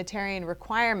humanitarian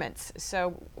requirements.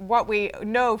 So what we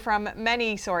know from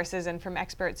many sources and from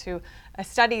experts who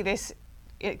study this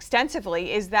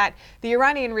extensively is that the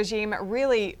Iranian regime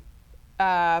really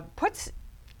puts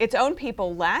its own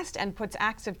people last and puts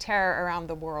acts of terror around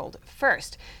the world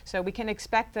first. So we can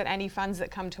expect that any funds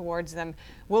that come towards them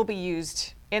will be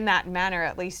used in that manner,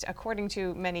 at least according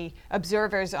to many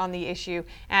observers on the issue.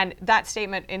 And that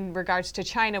statement in regards to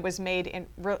China was made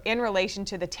in relation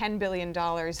to the $10 billion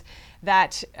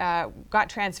that got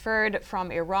transferred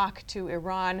from Iraq to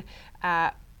Iran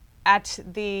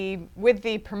with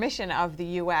the permission of the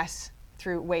U.S.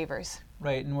 through waivers.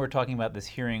 Right, and we're talking about this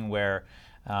hearing where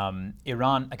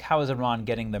Iran, like how is Iran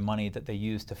getting the money that they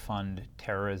use to fund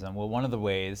terrorism? Well, one of the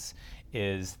ways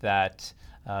is that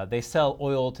they sell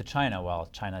oil to China. While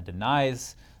China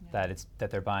denies that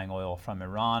they're buying oil from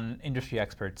Iran, industry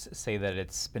experts say that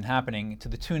it's been happening to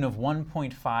the tune of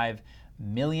 1.5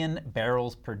 million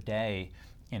barrels per day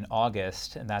in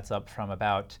August, and that's up from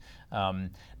about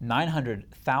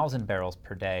 900,000 barrels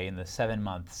per day in the 7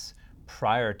 months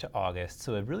prior to August.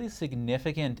 So a really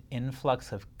significant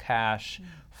influx of cash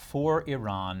for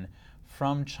Iran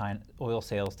from China, oil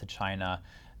sales to China,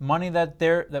 money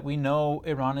that we know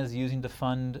Iran is using to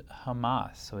fund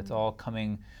Hamas. So it's all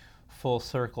coming full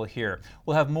circle here.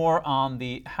 We'll have more on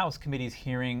the House Committee's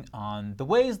hearing on the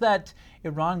ways that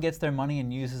Iran gets their money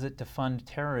and uses it to fund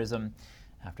terrorism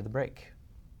after the break.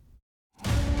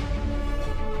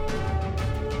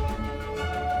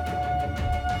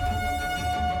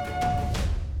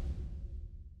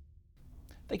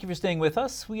 Thank you for staying with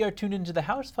us. We are tuned into the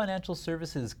House Financial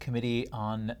Services Committee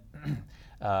on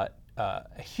a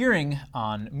hearing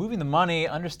on moving the money,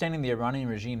 understanding the Iranian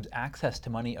regime's access to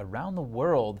money around the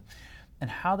world, and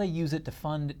how they use it to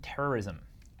fund terrorism.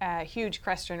 A huge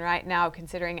question right now,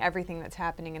 considering everything that's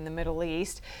happening in the Middle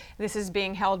East. This is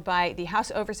being held by the House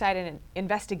Oversight and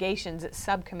Investigations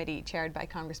Subcommittee, chaired by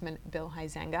Congressman Bill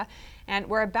Huizenga. And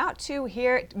we're about to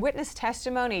hear witness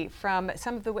testimony from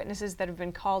some of the witnesses that have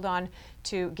been called on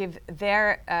to give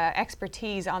their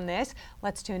expertise on this.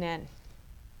 Let's tune in.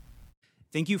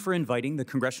 Thank you for inviting the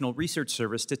Congressional Research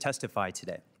Service to testify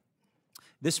today.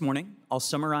 This morning, I'll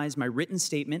summarize my written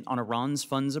statement on Iran's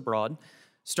funds abroad,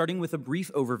 starting with a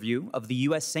brief overview of the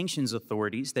U.S. sanctions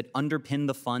authorities that underpin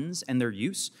the funds and their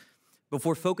use,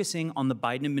 before focusing on the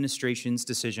Biden administration's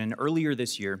decision earlier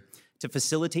this year to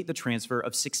facilitate the transfer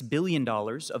of $6 billion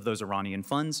of those Iranian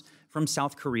funds from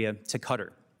South Korea to Qatar.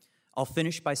 I'll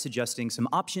finish by suggesting some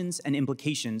options and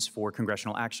implications for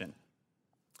congressional action.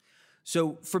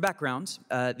 So, for background,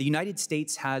 the United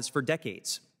States has for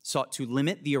decades sought to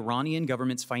limit the Iranian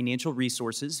government's financial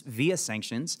resources via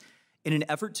sanctions in an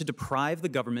effort to deprive the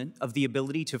government of the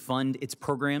ability to fund its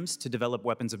programs to develop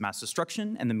weapons of mass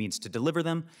destruction and the means to deliver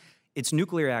them, its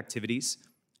nuclear activities,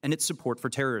 and its support for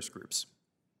terrorist groups.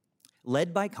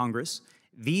 Led by Congress,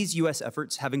 these U.S.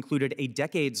 efforts have included a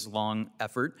decades-long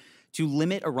effort to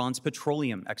limit Iran's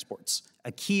petroleum exports,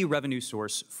 a key revenue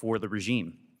source for the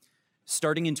regime.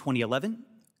 Starting in 2011,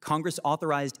 Congress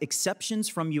authorized exceptions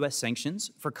from U.S.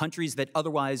 sanctions for countries that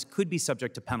otherwise could be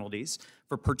subject to penalties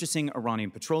for purchasing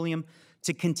Iranian petroleum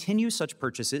to continue such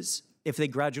purchases if they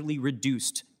gradually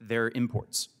reduced their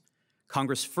imports.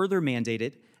 Congress further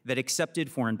mandated that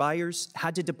accepted foreign buyers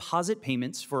had to deposit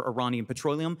payments for Iranian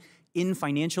petroleum in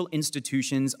financial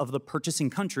institutions of the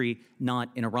purchasing country, not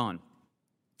in Iran.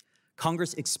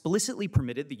 Congress explicitly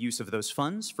permitted the use of those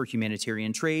funds for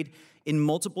humanitarian trade in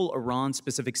multiple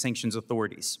Iran-specific sanctions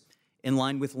authorities, in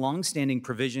line with long-standing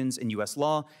provisions in U.S.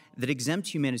 law that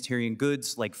exempt humanitarian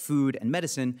goods like food and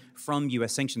medicine from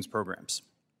U.S. sanctions programs.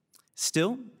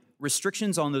 Still,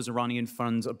 restrictions on those Iranian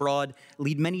funds abroad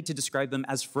lead many to describe them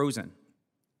as frozen,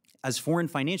 as foreign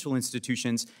financial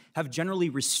institutions have generally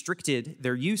restricted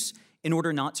their use in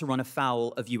order not to run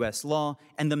afoul of U.S. law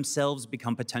and themselves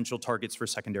become potential targets for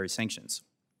secondary sanctions.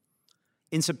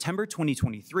 In September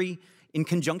 2023, in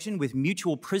conjunction with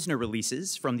mutual prisoner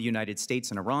releases from the United States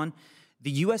and Iran,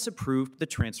 the U.S. approved the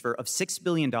transfer of $6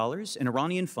 billion in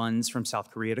Iranian funds from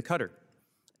South Korea to Qatar.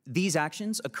 These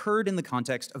actions occurred in the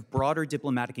context of broader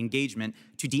diplomatic engagement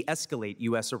to de-escalate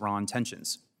U.S.-Iran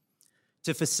tensions.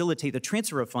 To facilitate the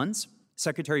transfer of funds,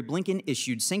 Secretary Blinken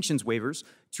issued sanctions waivers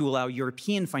to allow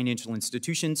European financial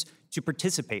institutions to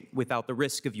participate without the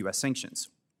risk of U.S. sanctions.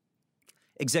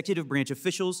 Executive branch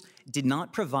officials did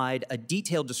not provide a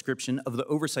detailed description of the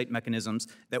oversight mechanisms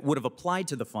that would have applied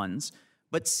to the funds,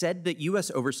 but said that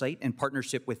U.S. oversight in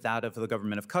partnership with that of the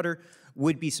government of Qatar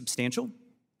would be substantial,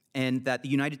 and that the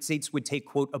United States would take,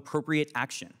 quote, appropriate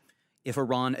action if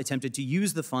Iran attempted to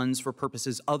use the funds for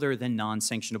purposes other than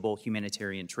non-sanctionable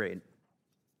humanitarian trade.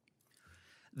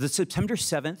 The September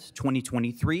 7th,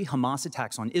 2023 Hamas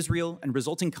attacks on Israel and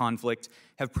resulting conflict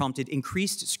have prompted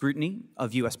increased scrutiny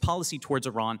of U.S. policy towards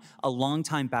Iran, a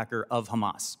longtime backer of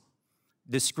Hamas.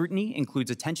 This scrutiny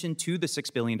includes attention to the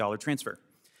 $6 billion transfer.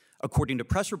 According to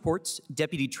press reports,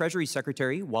 Deputy Treasury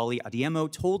Secretary Wally Adeyemo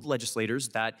told legislators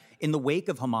that in the wake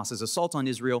of Hamas's assault on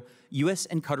Israel, U.S.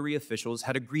 and Qatari officials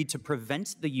had agreed to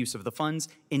prevent the use of the funds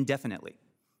indefinitely.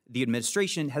 The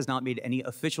administration has not made any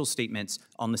official statements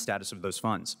on the status of those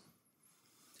funds.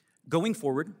 Going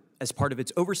forward, as part of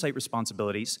its oversight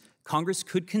responsibilities, Congress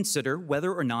could consider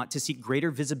whether or not to seek greater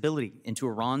visibility into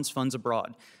Iran's funds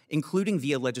abroad, including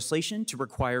via legislation to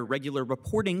require regular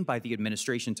reporting by the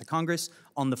administration to Congress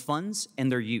on the funds and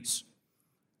their use.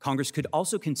 Congress could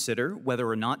also consider whether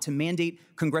or not to mandate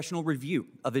congressional review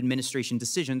of administration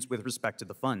decisions with respect to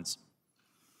the funds.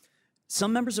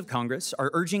 Some members of Congress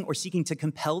are urging or seeking to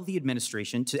compel the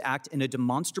administration to act in a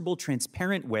demonstrable,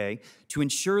 transparent way to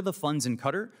ensure the funds in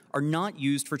Qatar are not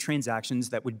used for transactions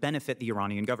that would benefit the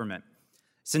Iranian government.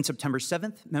 Since September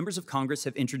 7th, members of Congress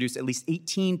have introduced at least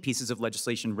 18 pieces of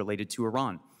legislation related to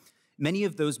Iran. Many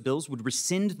of those bills would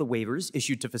rescind the waivers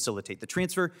issued to facilitate the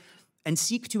transfer and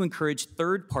seek to encourage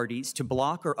third parties to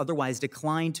block or otherwise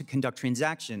decline to conduct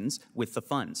transactions with the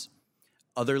funds.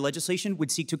 Other legislation would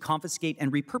seek to confiscate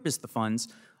and repurpose the funds,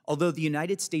 although the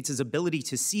United States' ability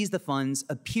to seize the funds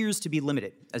appears to be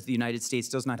limited, as the United States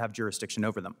does not have jurisdiction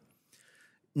over them.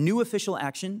 New official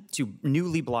action to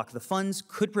newly block the funds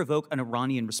could provoke an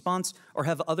Iranian response or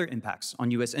have other impacts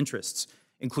on U.S. interests,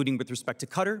 including with respect to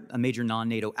Qatar, a major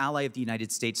non-NATO ally of the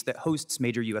United States that hosts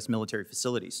major U.S. military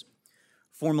facilities.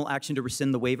 Formal action to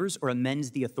rescind the waivers or amend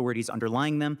the authorities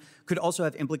underlying them could also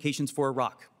have implications for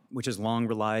Iraq, which has long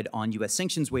relied on U.S.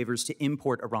 sanctions waivers to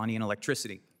import Iranian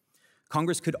electricity.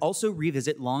 Congress could also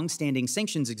revisit long-standing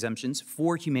sanctions exemptions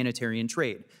for humanitarian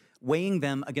trade, weighing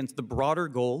them against the broader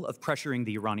goal of pressuring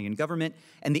the Iranian government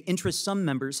and the interest some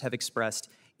members have expressed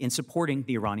in supporting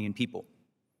the Iranian people.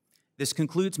 This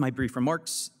concludes my brief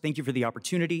remarks. Thank you for the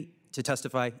opportunity to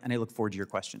testify, and I look forward to your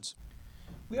questions.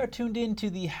 We are tuned in to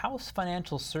the House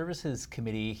Financial Services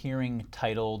Committee hearing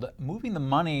titled Moving the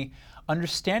Money,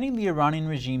 Understanding the Iranian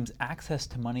Regime's Access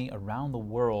to Money Around the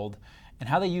World and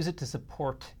How They Use It to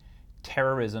Support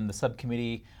Terrorism. The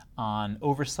subcommittee on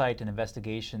Oversight and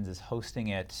Investigations is hosting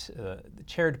it,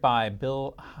 chaired by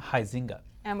Bill Huizenga.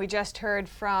 And we just heard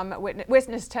from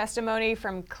witness testimony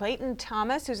from Clayton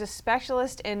Thomas, who's a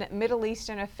specialist in Middle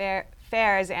Eastern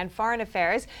affairs and foreign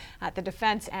affairs at the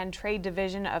Defense and Trade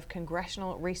Division of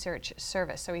Congressional Research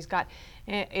Service. So he's got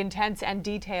intense and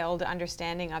detailed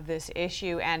understanding of this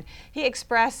issue, and he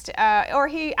expressed or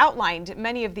he outlined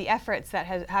many of the efforts that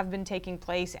have been taking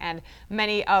place and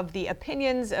many of the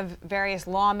opinions of various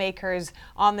lawmakers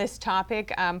on this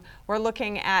topic. We're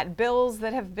looking at bills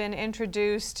that have been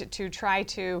introduced to try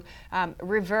to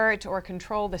revert or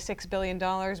control the $6 billion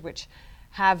which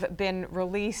have been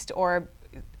released or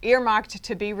earmarked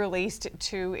to be released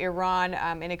to Iran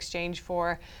in exchange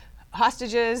for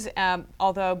hostages,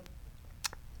 although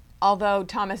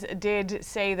Thomas did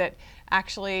say that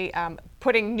actually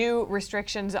putting new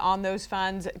restrictions on those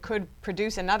funds could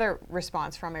produce another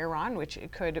response from Iran, which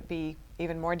could be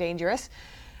even more dangerous.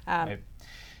 Right.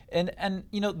 And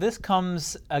you know, this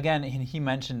comes, again, and he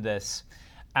mentioned this,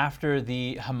 after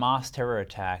the Hamas terror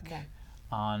attack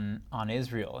on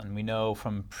Israel. And we know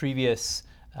from previous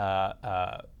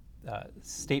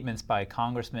statements by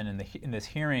congressmen in this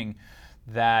hearing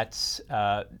that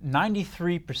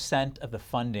 93% of the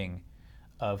funding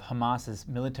of Hamas's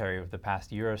military over the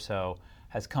past year or so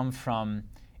has come from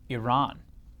Iran.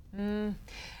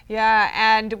 Yeah,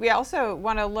 and we also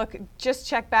want to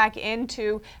check back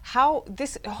into how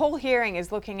this whole hearing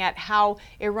is looking at how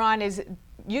Iran is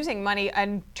using money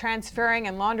and transferring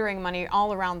and laundering money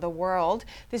all around the world.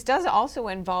 This does also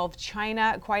involve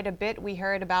China quite a bit. We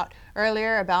heard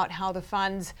earlier about how the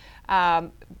funds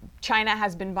China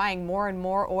has been buying more and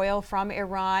more oil from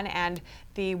Iran, and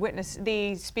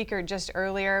the speaker just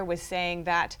earlier was saying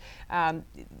that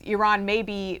Iran may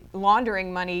be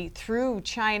laundering money through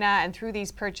China and through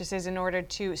these purchases in order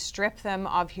to strip them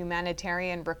of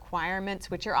humanitarian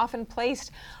requirements, which are often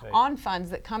placed on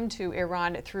funds that come to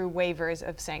Iran through waivers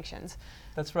of sanctions.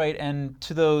 That's right, and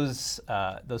to those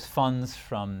funds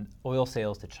from oil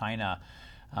sales to China,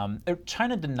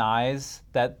 China denies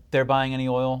that they're buying any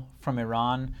oil from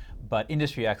Iran, but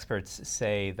industry experts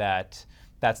say that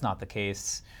that's not the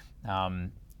case.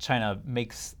 China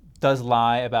does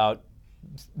lie about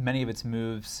many of its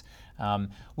moves.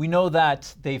 We know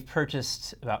that they've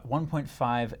purchased about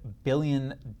 1.5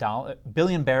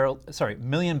 million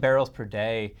barrels per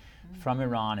day from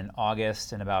Iran in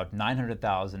August, and about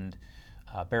 900,000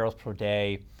 barrels per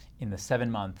day in the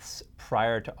 7 months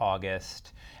prior to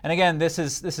August. And again, this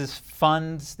is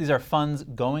funds. These are funds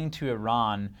going to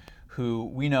Iran,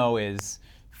 who we know is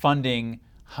funding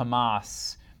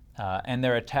Hamas and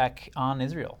their attack on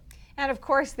Israel. And of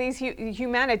course, these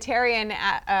humanitarian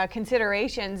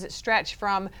considerations stretch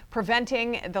from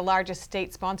preventing the largest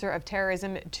state sponsor of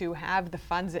terrorism to have the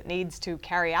funds it needs to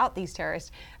carry out these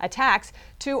terrorist attacks,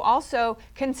 to also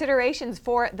considerations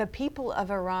for the people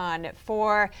of Iran,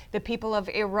 for the people of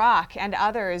Iraq and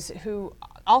others who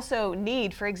also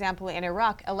need, for example, in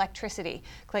Iraq, electricity.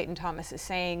 Clayton Thomas is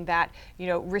saying that,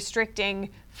 restricting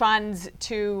funds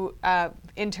to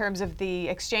in terms of the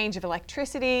exchange of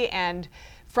electricity and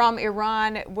from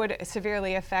Iran would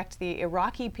severely affect the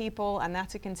Iraqi people, and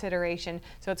that's a consideration.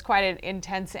 So it's quite an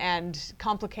intense and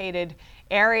complicated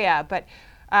area. But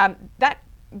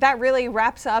that really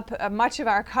wraps up much of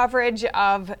our coverage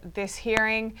of this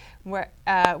hearing,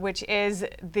 which is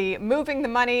the moving the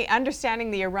money, understanding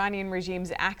the Iranian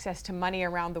regime's access to money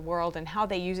around the world and how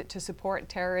they use it to support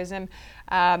terrorism.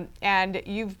 And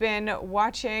you've been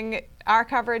watching our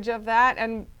coverage of that,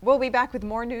 and we'll be back with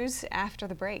more news after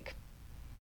the break.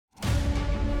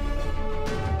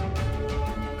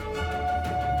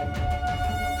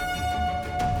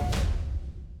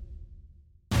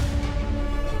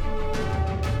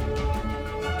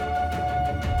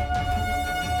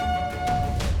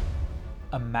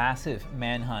 A massive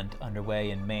manhunt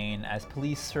underway in Maine as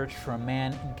police search for a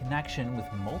man in connection with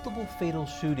multiple fatal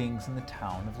shootings in the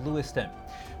town of Lewiston.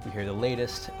 We hear the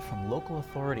latest from local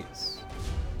authorities.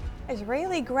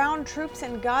 Israeli ground troops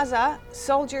in Gaza,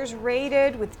 soldiers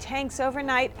raided with tanks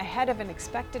overnight ahead of an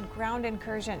expected ground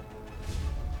incursion.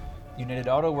 United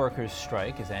Auto Workers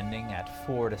strike is ending at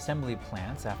Ford assembly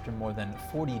plants after more than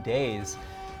 40 days.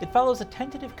 It follows a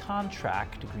tentative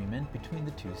contract agreement between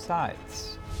the two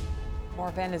sides.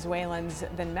 More Venezuelans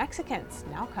than Mexicans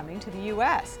now coming to the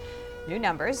U.S. New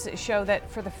numbers show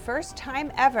that for the first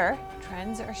time ever,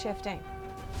 trends are shifting.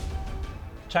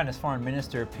 China's foreign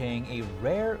minister paying a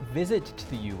rare visit to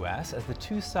the U.S. as the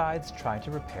two sides try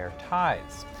to repair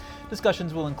ties.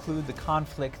 Discussions will include the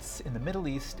conflicts in the Middle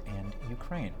East and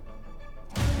Ukraine.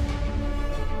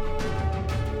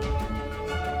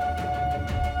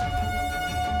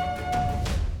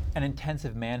 An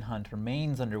intensive manhunt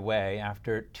remains underway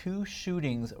after two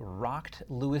shootings rocked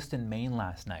Lewiston, Maine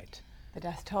last night. The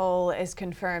death toll is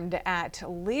confirmed at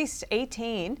least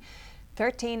 18.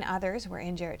 13 others were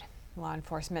injured. Law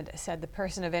enforcement said the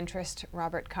person of interest,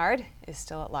 Robert Card, is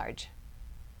still at large.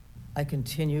 I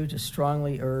continue to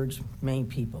strongly urge Maine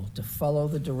people to follow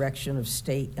the direction of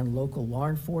state and local law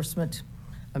enforcement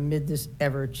amid this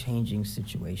ever-changing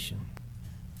situation.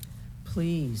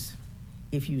 Please,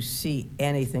 if you see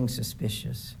anything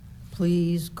suspicious,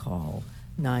 please call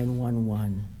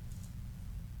 911.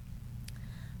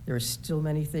 There are still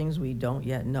many things we don't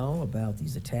yet know about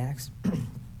these attacks,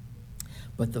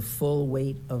 but the full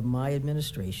weight of my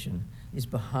administration is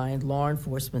behind law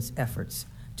enforcement's efforts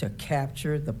to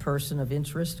capture the person of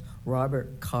interest,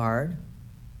 Robert Card,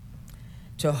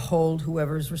 to hold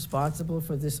whoever is responsible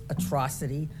for this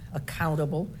atrocity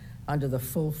accountable under the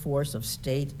full force of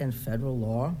state and federal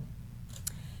law,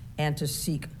 and to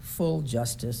seek full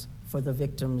justice for the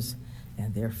victims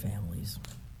and their families.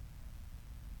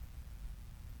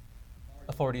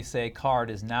 Authorities say Card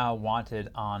is now wanted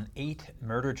on 8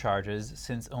 murder charges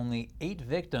since only 8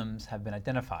 victims have been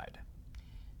identified.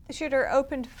 The shooter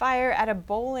opened fire at a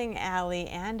bowling alley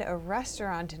and a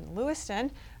restaurant in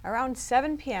Lewiston around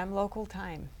 7 p.m. local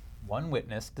time. One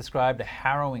witness described a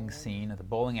harrowing scene at the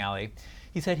bowling alley.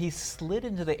 He said he slid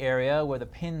into the area where the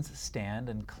pins stand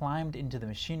and climbed into the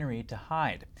machinery to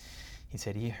hide. He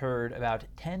said he heard about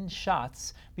 10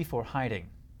 shots before hiding.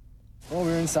 Well,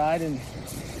 we were inside and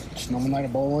just normal night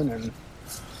of bowling, and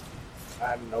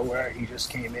out of nowhere he just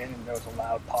came in and there was a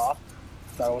loud pop.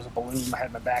 thought it was a balloon. I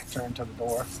had my back turned to the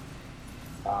door.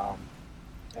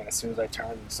 And as soon as I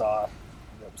turned and saw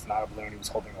it was not a balloon, he was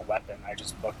holding a weapon, I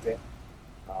just booked it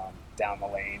down the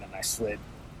lane, and I slid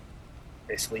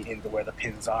basically into where the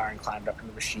pins are and climbed up in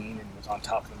the machine and was on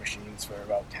top of the machines for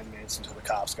about 10 minutes until the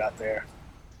cops got there.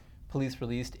 Police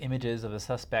released images of a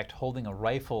suspect holding a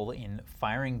rifle in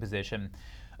firing position.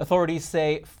 Authorities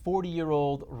say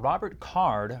 40-year-old Robert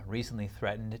Card recently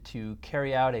threatened to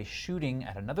carry out a shooting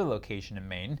at another location in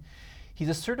Maine. He's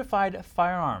a certified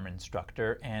firearm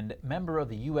instructor and member of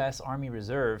the U.S. Army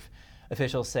Reserve.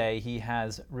 Officials say he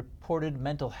has reported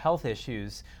mental health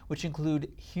issues, which include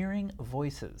hearing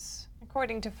voices.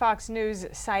 According to Fox News,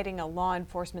 citing a law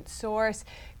enforcement source,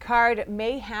 Card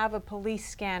may have a police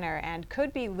scanner and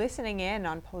could be listening in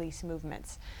on police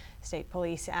movements. State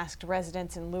police asked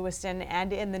residents in Lewiston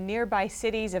and in the nearby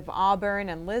cities of Auburn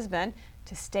and Lisbon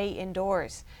to stay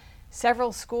indoors.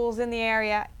 Several schools in the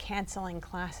area canceling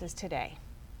classes today.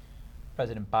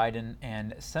 President Biden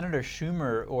and Senator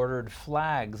Schumer ordered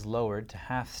flags lowered to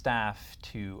half-staff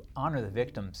to honor the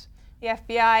victims. The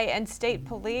FBI and state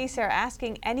police are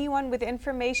asking anyone with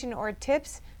information or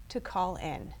tips to call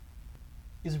in.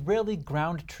 Israeli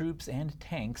ground troops and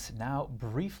tanks now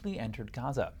briefly entered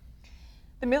Gaza.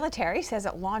 The military says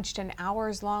it launched an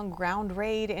hours-long ground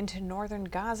raid into northern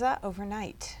Gaza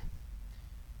overnight.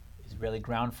 Israeli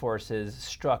ground forces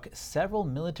struck several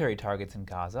military targets in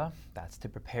Gaza. That's to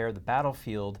prepare the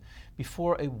battlefield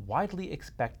before a widely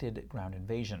expected ground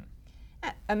invasion.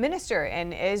 A minister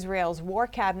in Israel's war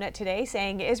cabinet today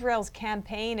saying Israel's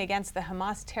campaign against the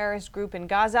Hamas terrorist group in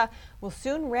Gaza will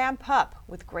soon ramp up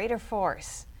with greater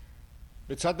force.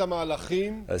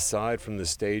 Aside from the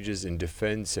stages in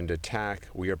defense and attack,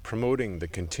 we are promoting the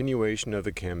continuation of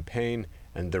the campaign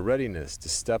and the readiness to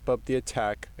step up the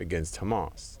attack against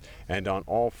Hamas, and on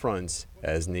all fronts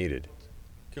as needed.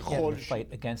 The fight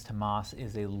against Hamas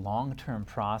is a long-term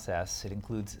process. It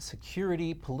includes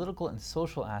security, political and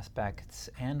social aspects,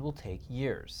 and will take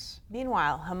years.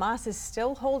 Meanwhile, Hamas is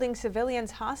still holding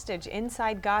civilians hostage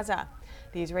inside Gaza.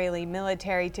 The Israeli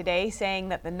military today saying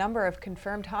that the number of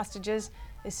confirmed hostages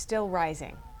is still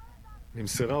rising.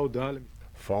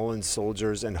 Fallen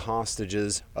soldiers and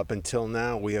hostages. Up until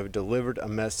now, we have delivered a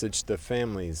message to the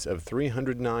families of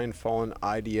 309 fallen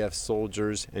IDF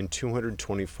soldiers and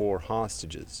 224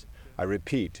 hostages. I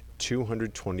repeat,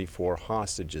 224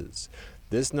 hostages.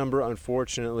 This number,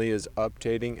 unfortunately, is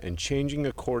updating and changing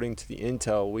according to the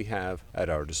intel we have at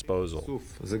our disposal.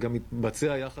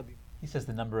 He says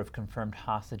the number of confirmed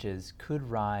hostages could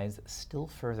rise still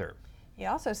further. He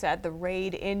also said the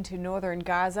raid into northern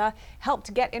Gaza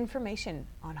helped get information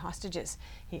on hostages.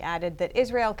 He added that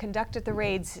Israel conducted the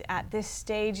raids at this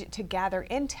stage to gather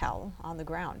intel on the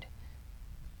ground.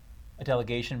 A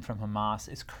delegation from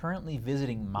Hamas is currently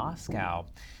visiting Moscow.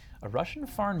 A Russian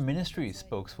Foreign Ministry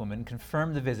spokeswoman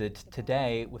confirmed the visit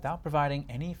today without providing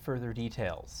any further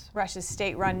details. Russia's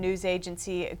state-run news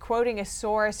agency, quoting a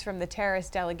source from the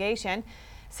terrorist delegation,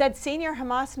 said senior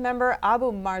Hamas member Abu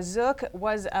Marzouk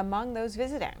was among those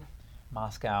visiting.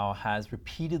 Moscow has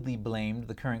repeatedly blamed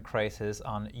the current crisis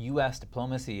on U.S.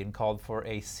 diplomacy and called for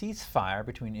a ceasefire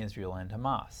between Israel and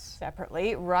Hamas.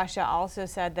 Separately, Russia also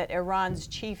said that Iran's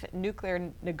chief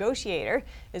nuclear negotiator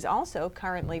is also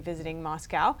currently visiting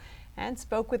Moscow and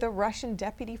spoke with a Russian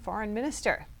deputy foreign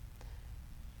minister.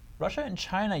 Russia and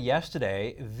China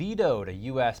yesterday vetoed a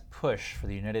U.S. push for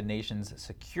the United Nations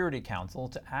Security Council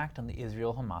to act on the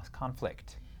Israel-Hamas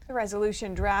conflict. The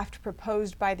resolution draft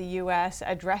proposed by the U.S.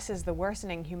 addresses the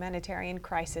worsening humanitarian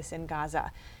crisis in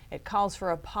Gaza. It calls for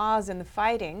a pause in the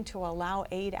fighting to allow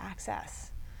aid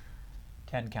access.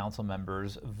 10 council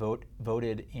members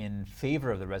voted in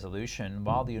favor of the resolution,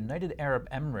 while the United Arab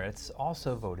Emirates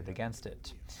also voted against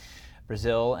it.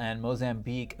 Brazil and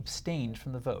Mozambique abstained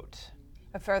from the vote.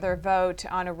 A further vote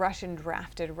on a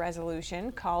Russian-drafted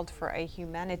resolution called for a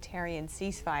humanitarian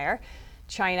ceasefire.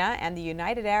 China and the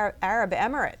United Arab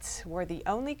Emirates were the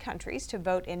only countries to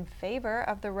vote in favor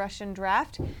of the Russian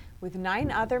draft, with 9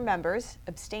 other members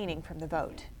abstaining from the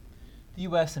vote. The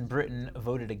U.S. and Britain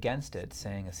voted against it,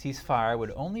 saying a ceasefire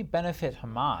would only benefit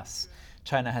Hamas.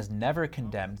 China has never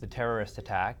condemned the terrorist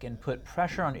attack and put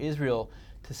pressure on Israel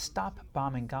to stop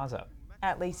bombing Gaza.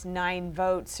 At least 9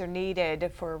 votes are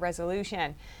needed for a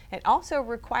resolution. It also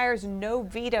requires no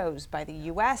vetoes by the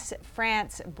U.S.,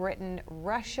 France, Britain,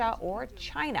 Russia, or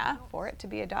China for it to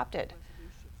be adopted.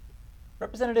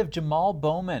 Representative Jamal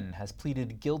Bowman has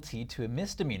pleaded guilty to a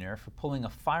misdemeanor for pulling a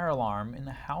fire alarm in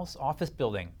the House office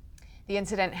building. The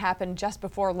incident happened just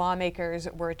before lawmakers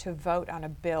were to vote on a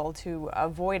bill to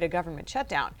avoid a government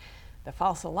shutdown. The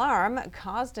false alarm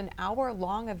caused an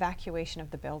hour-long evacuation of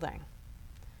the building.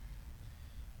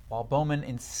 While Bowman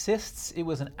insists it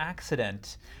was an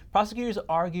accident, prosecutors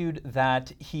argued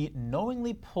that he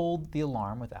knowingly pulled the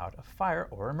alarm without a fire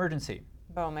or emergency.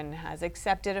 Bowman has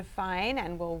accepted a fine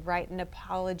and will write an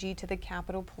apology to the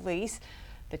Capitol Police.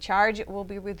 The charge will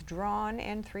be withdrawn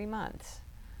in 3 months.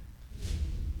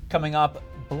 Coming up,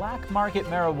 black market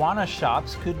marijuana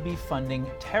shops could be funding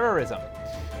terrorism.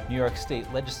 New York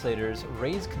State legislators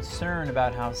raise concern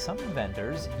about how some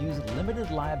vendors use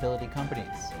limited liability companies.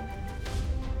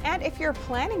 And if you're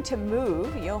planning to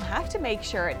move, you'll have to make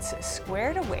sure it's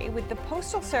squared away with the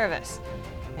Postal Service.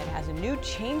 It has a new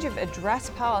change of address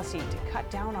policy to cut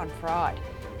down on fraud.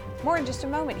 More in just a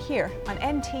moment here on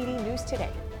NTD News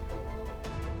Today.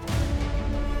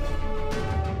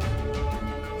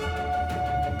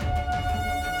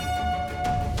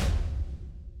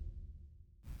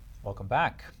 Welcome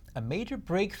back. A major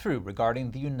breakthrough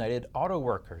regarding the United Auto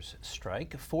Workers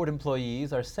strike. Ford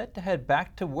employees are set to head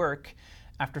back to work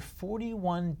after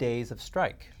 41 days of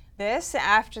strike. This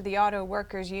after the Auto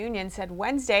Workers Union said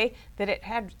Wednesday that it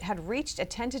had reached a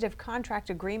tentative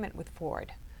contract agreement with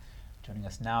Ford. Joining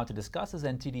us now to discuss is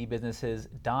NTD Business's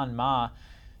Don Ma.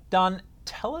 Don,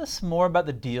 tell us more about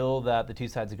the deal that the two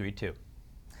sides agreed to.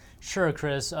 Sure,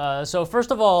 Chris. So first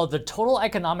of all, the total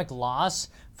economic loss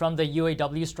from the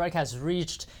UAW strike has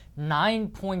reached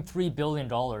 $9.3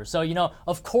 billion. So,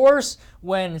 of course,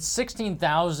 when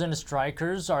 16,000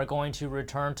 strikers are going to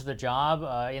return to the job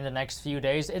in the next few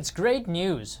days, it's great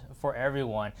news for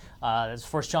everyone. It's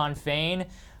for Shawn Fain,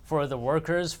 for the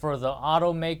workers, for the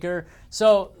automaker.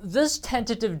 So this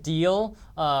tentative deal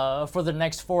for the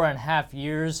next 4.5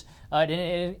 years,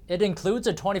 it includes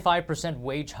a 25%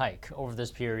 wage hike over this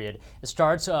period. It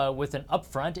starts with an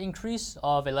upfront increase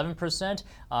of 11%,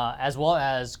 as well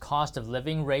as cost of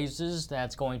living raises.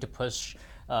 That's going to push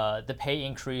the pay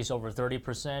increase over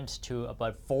 30% to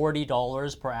about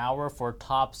 $40 per hour for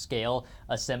top scale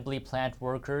assembly plant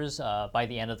workers by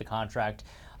the end of the contract.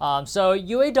 So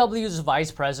UAW's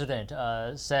vice president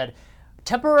said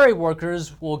temporary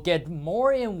workers will get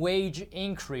more in wage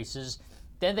increases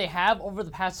than they have over the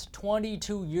past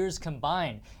 22 years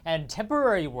combined. And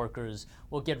temporary workers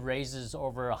will get raises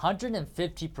over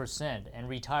 150%, and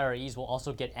retirees will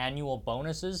also get annual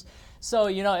bonuses.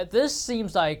 So, this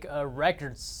seems like a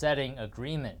record-setting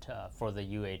agreement for the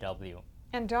UAW.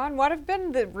 And Don, what have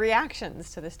been the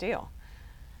reactions to this deal?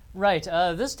 Right.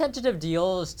 This tentative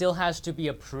deal still has to be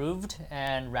approved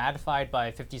and ratified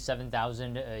by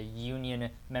 57,000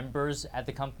 union members at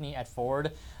the company at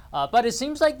Ford. But it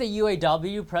seems like the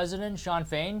UAW president, Shawn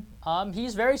Fain,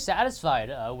 he's very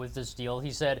satisfied with this deal.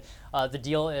 He said the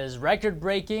deal is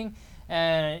record-breaking.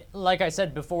 And like I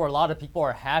said before, a lot of people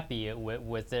are happy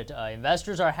with it.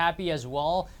 Investors are happy as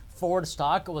well. Ford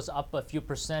stock was up a few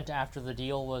percent after the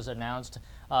deal was announced.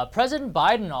 President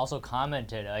Biden also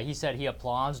commented. He said he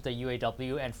applauds the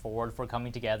UAW and Ford for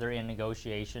coming together in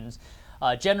negotiations.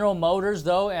 General Motors,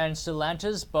 though, and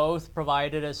Stellantis both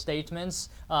provided statements.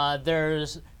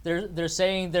 They're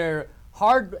saying they're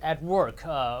hard at work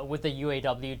with the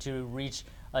UAW to reach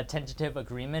a tentative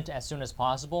agreement as soon as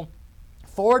possible.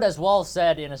 Ford as well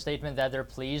said in a statement that they're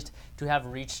pleased to have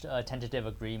reached a tentative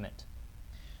agreement.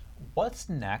 What's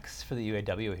next for the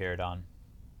UAW here, Don?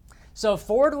 So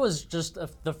Ford was just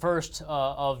the first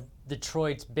of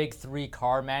Detroit's big three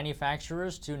car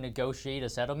manufacturers to negotiate a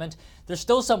settlement. There's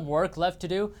still some work left to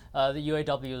do. The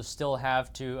UAW still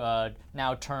have to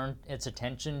now turn its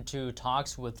attention to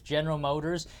talks with General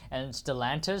Motors and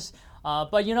Stellantis.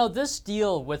 But this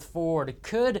deal with Ford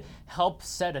could help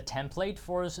set a template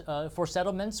for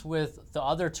settlements with the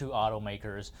other two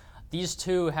automakers. These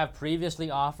two have previously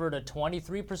offered a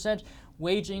 23%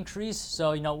 wage increase,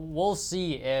 so we'll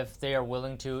see if they are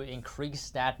willing to increase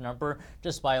that number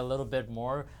just by a little bit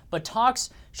more. But talks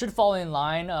should fall in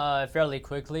line fairly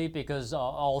quickly because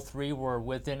all three were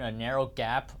within a narrow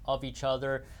gap of each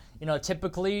other.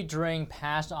 Typically during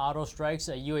past auto strikes,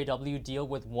 a UAW deal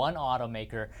with one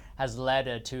automaker has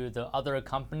led to the other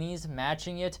companies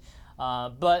matching it.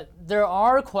 But there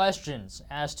are questions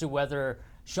as to whether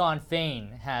Shawn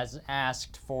Fain has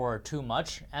asked for too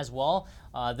much as well.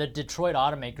 The Detroit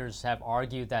automakers have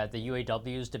argued that the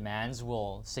UAW's demands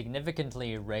will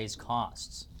significantly raise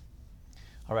costs.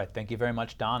 All right, thank you very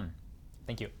much, Don.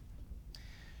 Thank you.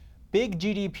 Big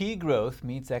GDP growth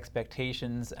meets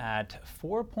expectations at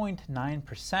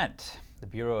 4.9%. The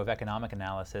Bureau of Economic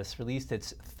Analysis released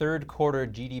its third quarter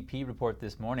GDP report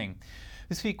this morning.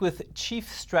 We speak with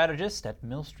Chief Strategist at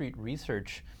Mill Street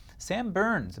Research, Sam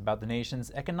Burns, about the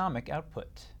nation's economic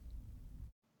output.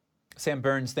 Sam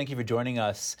Burns, thank you for joining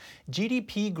us.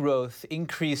 GDP growth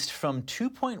increased from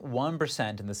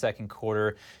 2.1% in the second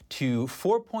quarter to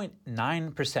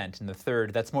 4.9% in the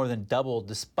third. That's more than double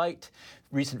despite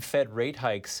recent Fed rate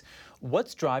hikes.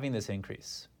 What's driving this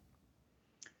increase?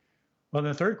 Well,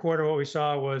 in the third quarter, what we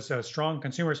saw was strong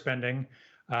consumer spending.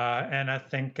 And I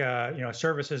think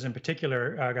services in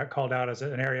particular got called out as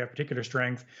an area of particular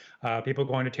strength. People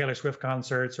going to Taylor Swift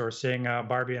concerts or seeing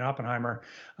Barbie and Oppenheimer.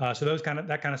 So that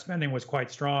kind of spending was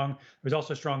quite strong. There was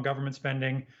also strong government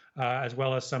spending as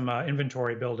well as some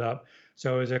inventory buildup.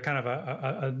 So it was a kind of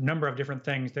a number of different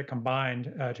things that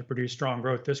combined to produce strong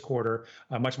growth this quarter,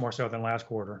 much more so than last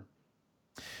quarter.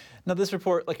 Now, this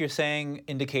report, like you're saying,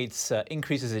 indicates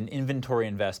increases in inventory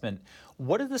investment.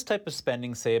 What does this type of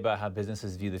spending say about how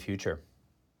businesses view the future?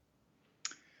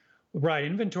 Right.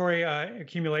 Inventory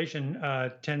accumulation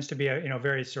tends to be a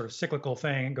very sort of cyclical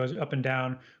thing. It goes up and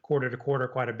down quarter to quarter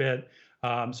quite a bit.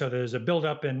 So there's a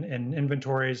buildup in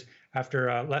inventories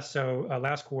after less so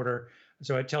last quarter.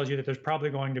 So it tells you that there's probably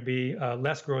going to be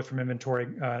less growth from inventory,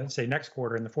 say, next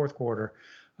quarter, in the fourth quarter.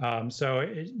 So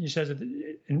it says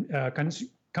that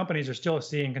companies are still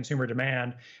seeing consumer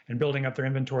demand and building up their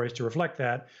inventories to reflect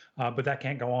that, but that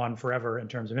can't go on forever in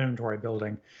terms of inventory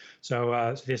building.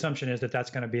 So the assumption is that that's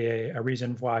going to be a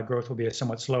reason why growth will be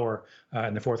somewhat slower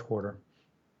in the fourth quarter.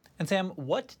 And Sam,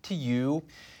 what to you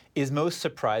is most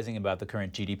surprising about the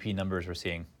current GDP numbers we're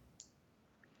seeing?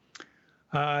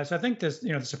 So I think the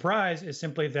surprise is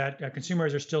simply that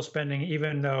consumers are still spending,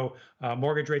 even though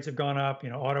mortgage rates have gone up,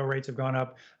 auto rates have gone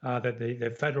up. That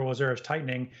the Federal Reserve's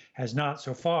tightening has not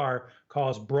so far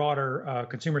caused broader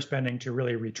consumer spending to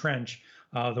really retrench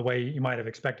the way you might have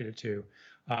expected it to.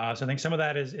 So I think some of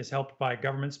that is helped by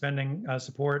government spending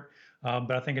support,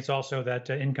 but I think it's also that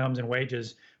incomes and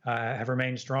wages have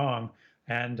remained strong,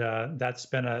 and that's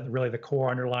been really the core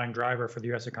underlying driver for the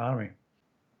U.S. economy.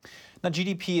 Now,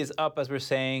 GDP is up, as we're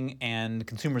saying, and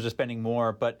consumers are spending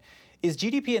more, but is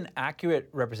GDP an accurate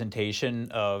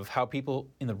representation of how people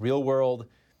in the real world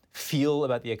feel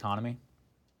about the economy?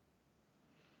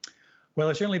 Well,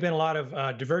 there's certainly been a lot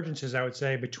of divergences, I would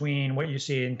say, between what you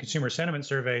see in consumer sentiment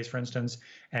surveys, for instance,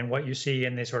 and what you see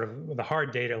in the sort of the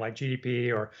hard data like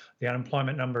GDP or the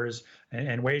unemployment numbers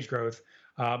and wage growth.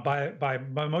 By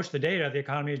most of the data, the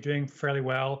economy is doing fairly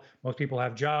well. Most people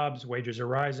have jobs, wages are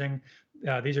rising.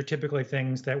 These are typically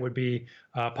things that would be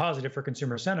positive for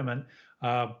consumer sentiment,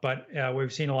 but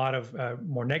we've seen a lot of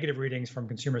more negative readings from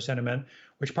consumer sentiment,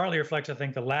 which partly reflects, I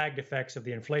think, the lagged effects of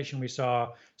the inflation we saw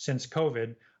since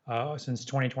COVID, since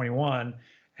 2021,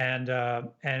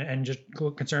 and just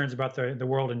concerns about the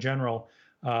world in general.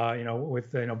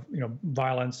 With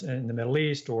violence in the Middle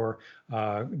East or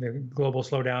the global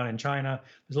slowdown in China.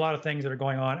 There's a lot of things that are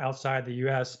going on outside the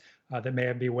U.S. That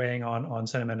may be weighing on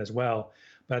sentiment as well.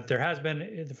 But there has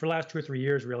been, for the last 2 or 3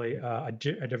 years, really a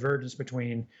divergence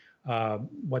between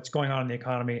what's going on in the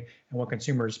economy and what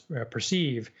consumers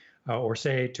perceive or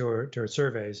say to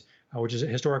surveys, which is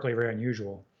historically very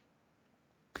unusual.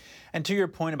 And to your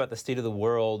point about the state of the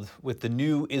world, with the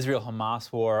new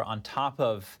Israel-Hamas war on top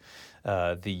of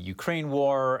the Ukraine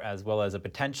war, as well as a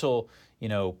potential,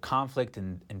 conflict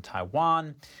in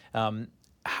Taiwan,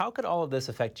 how could all of this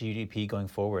affect GDP going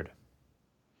forward?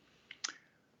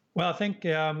 Well, I think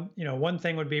one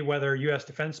thing would be whether U.S.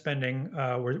 defense spending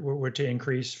were to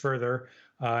increase further.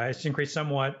 It's increased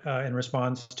somewhat in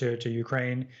response to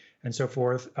Ukraine and so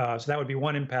forth. So that would be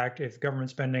one impact if government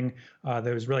spending that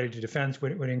was related to defense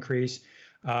would increase.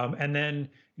 And then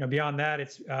beyond that,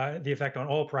 it's the effect on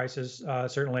oil prices,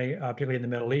 certainly, particularly in the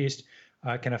Middle East,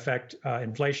 can affect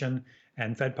inflation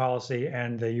and Fed policy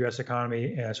and the U.S.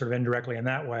 economy sort of indirectly in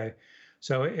that way.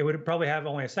 So it would probably have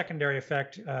only a secondary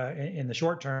effect in the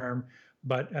short term,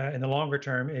 but in the longer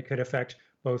term, it could affect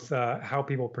both how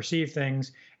people perceive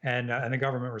things and the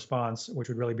government response, which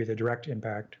would really be the direct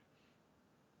impact.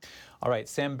 All right,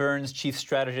 Sam Burns, Chief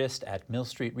Strategist at Mill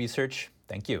Street Research.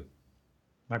 Thank you.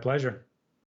 My pleasure.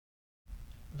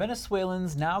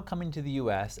 Venezuelans now coming to the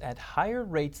U.S. at higher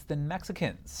rates than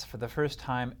Mexicans for the first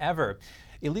time ever.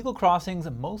 Illegal crossings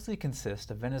mostly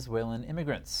consist of Venezuelan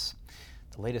immigrants.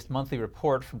 The latest monthly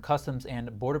report from Customs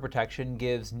and Border Protection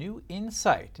gives new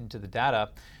insight into the data.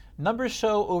 Numbers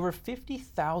show over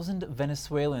 50,000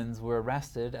 Venezuelans were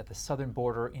arrested at the southern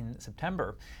border in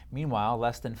September. Meanwhile,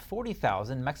 less than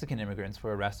 40,000 Mexican immigrants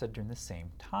were arrested during the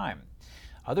same time.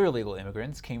 Other illegal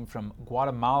immigrants came from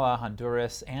Guatemala,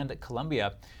 Honduras, and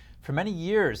Colombia. For many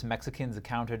years, Mexicans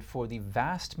accounted for the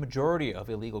vast majority of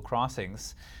illegal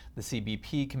crossings. The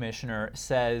CBP commissioner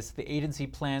says the agency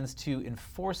plans to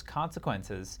enforce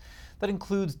consequences that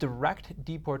includes direct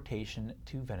deportation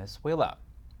to Venezuela.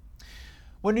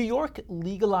 When New York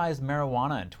legalized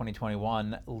marijuana in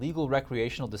 2021, legal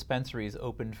recreational dispensaries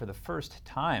opened for the first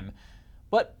time,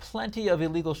 but plenty of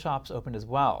illegal shops opened as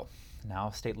well.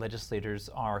 Now, state legislators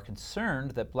are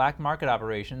concerned that black market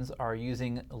operations are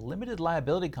using limited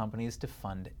liability companies to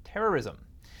fund terrorism.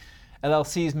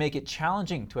 LLCs make it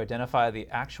challenging to identify the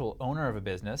actual owner of a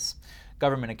business.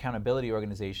 Government accountability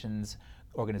organization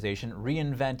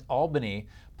Reinvent Albany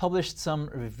published some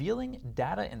revealing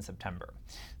data in September.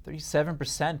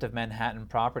 37% of Manhattan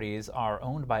properties are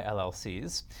owned by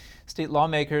LLCs. State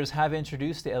lawmakers have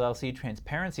introduced the LLC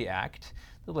Transparency Act.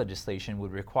 The legislation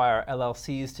would require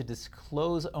LLCs to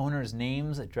disclose owners'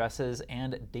 names, addresses,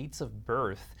 and dates of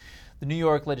birth. The New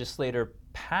York legislature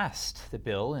passed the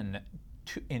bill in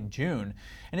June,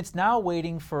 and it's now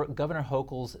waiting for Governor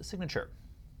Hochul's signature.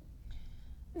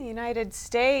 In the United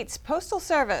States, Postal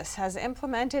Service has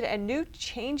implemented a new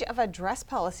change of address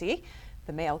policy.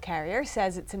 The mail carrier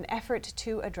says it's an effort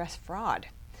to address fraud.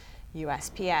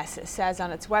 USPS says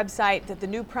on its website that the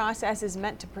new process is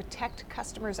meant to protect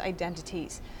customers'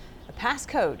 identities. A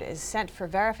passcode is sent for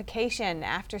verification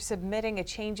after submitting a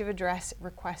change of address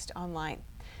request online.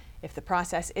 If the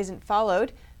process isn't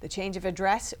followed, the change of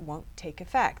address won't take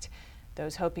effect.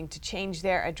 Those hoping to change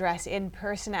their address in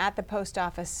person at the post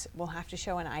office will have to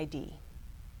show an ID.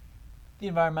 The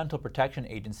Environmental Protection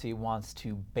Agency wants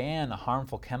to ban a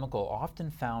harmful chemical often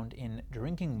found in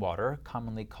drinking water,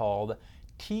 commonly called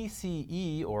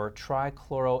TCE or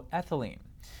trichloroethylene.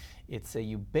 It's a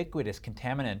ubiquitous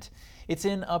contaminant. It's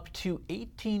in up to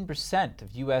 18%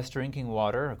 of U.S. drinking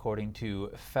water, according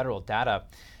to federal data,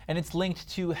 and it's linked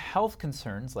to health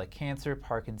concerns like cancer,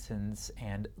 Parkinson's,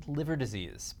 and liver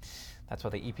disease. That's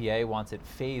why the EPA wants it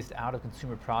phased out of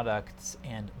consumer products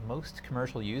and most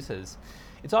commercial uses.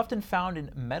 It's often found in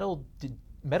metal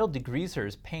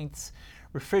degreasers, paints,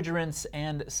 refrigerants,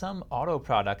 and some auto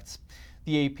products.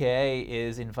 The EPA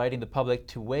is inviting the public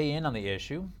to weigh in on the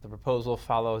issue. The proposal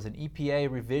follows an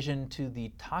EPA revision to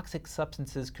the Toxic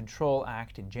Substances Control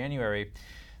Act in January.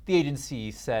 The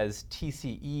agency says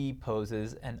TCE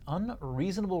poses an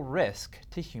unreasonable risk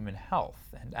to human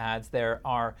health and adds there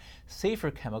are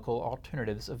safer chemical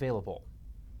alternatives available.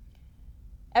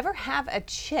 Ever have a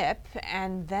chip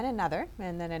and then another,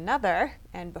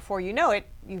 and before you know it,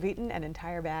 you've eaten an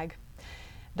entire bag?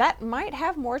 That might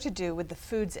have more to do with the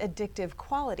food's addictive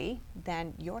quality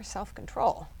than your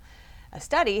self-control. A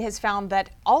study has found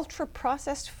that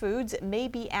ultra-processed foods may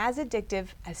be as addictive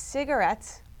as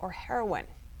cigarettes or heroin.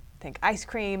 Think ice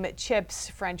cream, chips,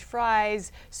 French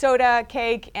fries, soda,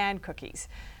 cake, and cookies.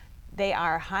 They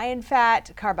are high in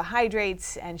fat,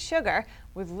 carbohydrates, and sugar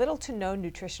with little to no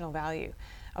nutritional value.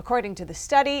 According to the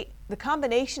study, the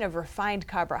combination of refined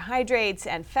carbohydrates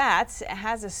and fats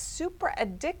has a super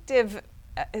addictive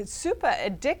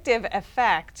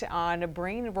effect on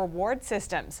brain reward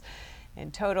systems. In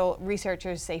total,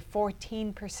 researchers say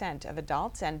 14% of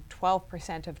adults and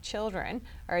 12% of children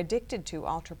are addicted to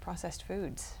ultra-processed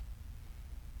foods.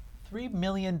 $3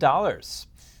 million.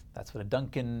 That's what a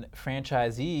Dunkin'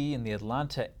 franchisee in the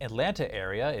Atlanta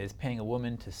area is paying a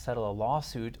woman to settle a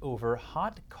lawsuit over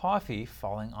hot coffee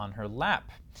falling on her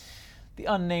lap. The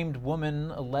unnamed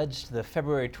woman alleged the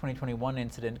February 2021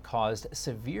 incident caused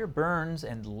severe burns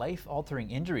and life-altering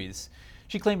injuries.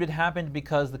 She claimed it happened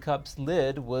because the cup's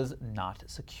lid was not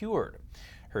secured.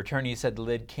 Her attorney said the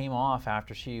lid came off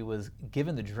after she was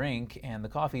given the drink and the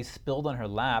coffee spilled on her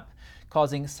lap,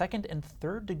 causing second and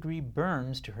third degree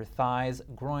burns to her thighs,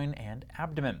 groin, and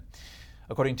abdomen.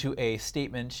 According to a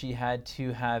statement, she had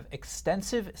to have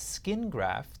extensive skin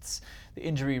grafts. The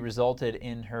injury resulted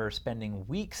in her spending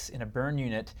weeks in a burn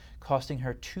unit, costing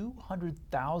her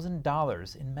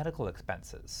 $200,000 in medical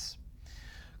expenses.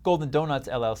 Golden Donuts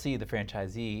LLC, the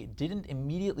franchisee, didn't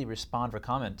immediately respond for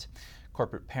comment.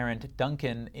 Corporate parent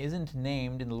Dunkin' isn't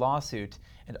named in the lawsuit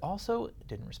and also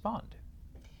didn't respond.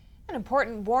 An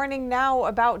important warning now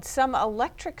about some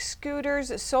electric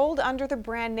scooters sold under the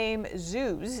brand name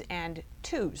Zoos and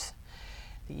Twos.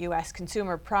 The U.S.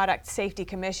 Consumer Product Safety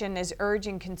Commission is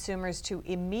urging consumers to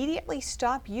immediately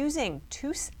stop using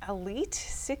Twos Elite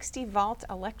 60-volt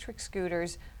electric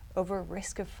scooters over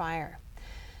risk of fire.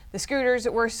 The scooters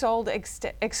were sold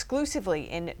exclusively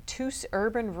in Twos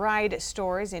Urban Ride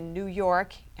stores in New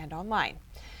York and online.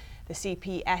 The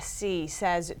CPSC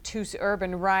says Twos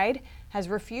Urban Ride has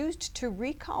refused to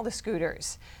recall the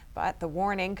scooters, but the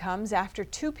warning comes after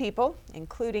 2 people,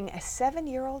 including a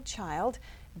 7-year-old child,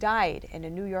 died in a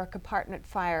New York apartment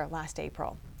fire last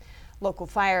April. Local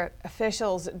fire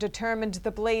officials determined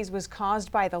the blaze was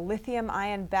caused by the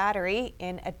lithium-ion battery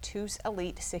in a Twos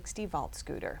Elite 60-volt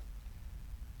scooter.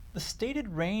 The stated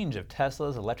range of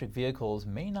Tesla's electric vehicles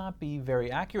may not be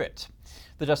very accurate.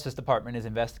 The Justice Department is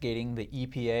investigating the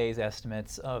EPA's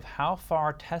estimates of how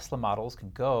far Tesla models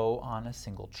can go on a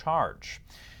single charge.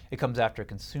 It comes after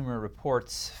Consumer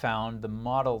Reports found the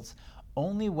models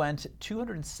only went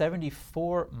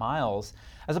 274 miles,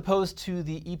 as opposed to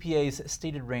the EPA's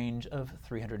stated range of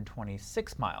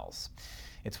 326 miles.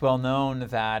 It's well known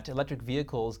that electric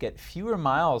vehicles get fewer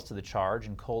miles to the charge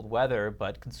in cold weather,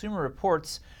 but Consumer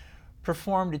Reports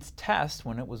performed its test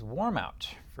when it was warm out.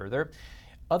 Further,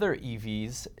 other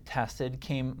EVs tested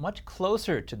came much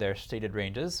closer to their stated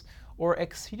ranges or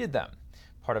exceeded them.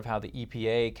 Part of how the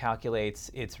EPA calculates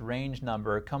its range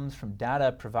number comes from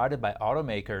data provided by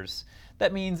automakers.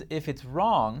 That means if it's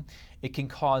wrong, it can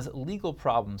cause legal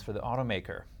problems for the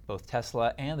automaker. Both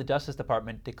Tesla and the Justice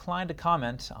Department declined to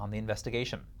comment on the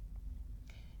investigation.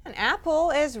 And Apple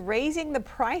is raising the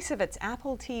price of its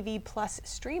Apple TV Plus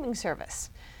streaming service.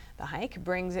 The hike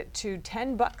brings it to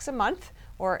 $10 a month,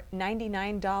 or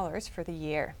 $99 for the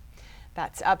year.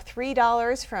 That's up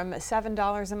 $3 from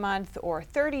 $7 a month, or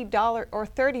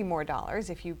 $30 more dollars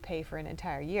if you pay for an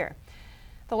entire year.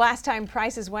 The last time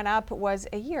prices went up was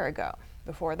a year ago.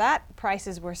 Before that,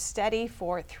 prices were steady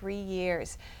for 3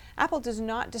 years. Apple does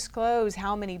not disclose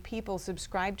how many people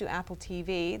subscribe to Apple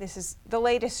TV. This is the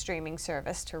latest streaming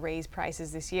service to raise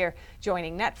prices this year,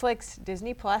 joining Netflix,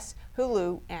 Disney+,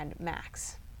 Hulu, and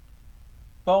Max.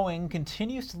 Boeing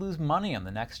continues to lose money on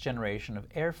the next generation of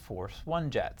Air Force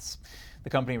One jets. The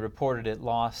company reported it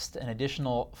lost an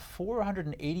additional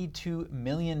 $482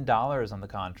 million on the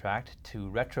contract to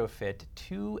retrofit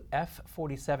 2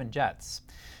 F-47 jets.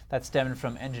 That stemmed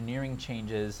from engineering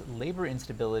changes, labor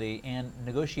instability, and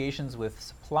negotiations with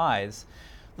supplies.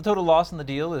 The total loss on the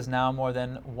deal is now more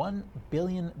than $1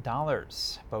 billion.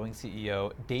 Boeing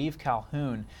CEO Dave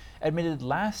Calhoun admitted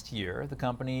last year the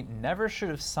company never should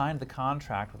have signed the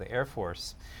contract with the Air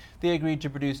Force. They agreed to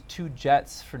produce 2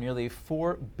 jets for nearly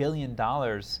 $4 billion,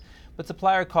 but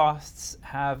supplier costs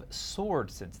have soared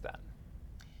since then.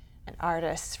 And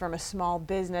artists from a small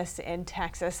business in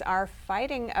Texas are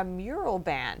fighting a mural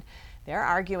ban. They're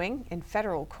arguing in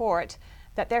federal court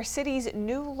that their city's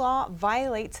new law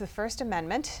violates the First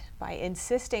Amendment by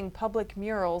insisting public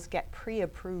murals get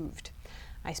pre-approved.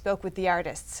 I spoke with the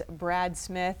artists Brad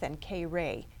Smith and Kay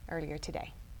Ray earlier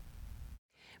today.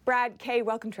 Brad, Kay,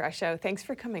 welcome to our show. Thanks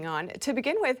for coming on. To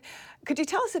begin with, could you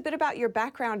tell us a bit about your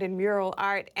background in mural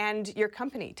art and your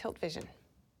company, Tilt Vision?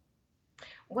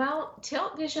 Well,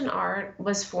 Tilt Vision Art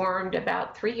was formed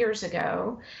about 3 years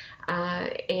ago,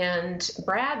 and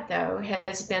Brad, though,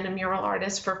 has been a mural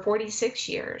artist for 46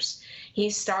 years. He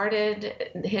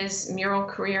started his mural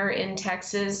career in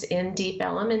Texas in Deep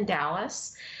Ellum in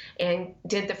Dallas and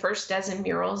did the first dozen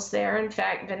murals there. In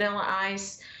fact, Vanilla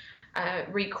Ice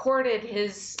recorded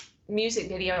his music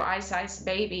video, Ice Ice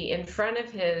Baby, in front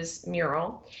of his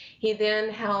mural. He then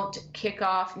helped kick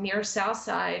off near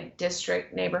Southside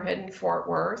District neighborhood in Fort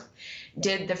Worth,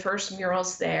 did the first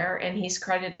murals there, and he's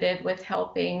credited with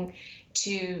helping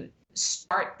to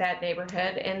start that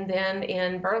neighborhood. And then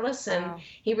in Burleson,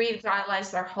 he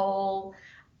revitalized their whole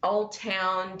old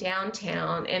town,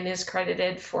 downtown, and is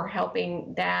credited for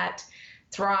helping that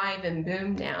thrive and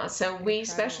boom now. So we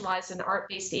specialize in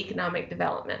art-based economic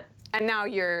development. And now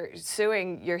you're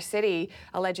suing your city,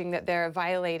 alleging that they're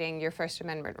violating your First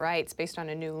Amendment rights based on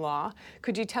a new law.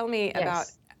 Could you tell me about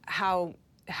how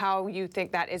you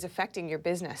think that is affecting your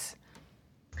business?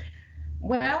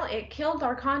 Well, it killed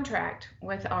our contract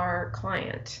with our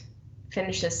client,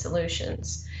 Finishes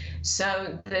Solutions.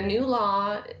 So the new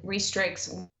law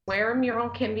restricts where a mural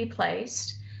can be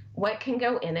placed, what can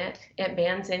go in it. It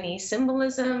bans any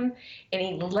symbolism,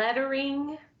 any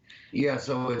lettering. Yeah,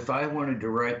 so if I wanted to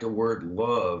write the word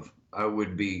love, I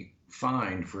would be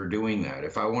fined for doing that.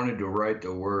 If I wanted to write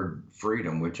the word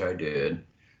freedom, which I did,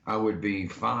 I would be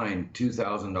fined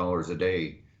 $2,000 a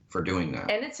day for doing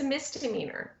that. And it's a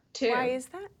misdemeanor, too. Why is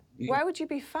that? Why would you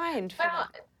be fined for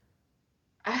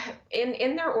that?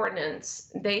 In their ordinance,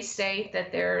 they state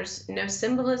that there's no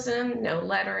symbolism, no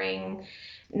lettering,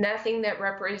 nothing that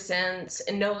represents,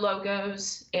 and no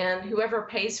logos, and whoever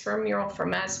pays for a mural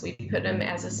from us, we put them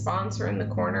as a sponsor in the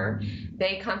corner.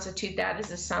 They constitute that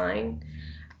as a sign.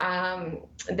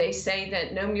 They say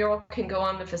that no mural can go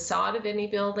on the facade of any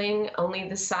building, only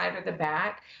the side or the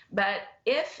back. But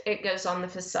if it goes on the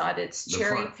facade, it's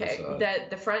cherry-picked,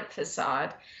 the front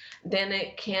facade, then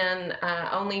it can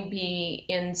only be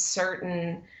in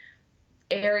certain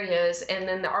areas, and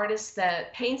then the artist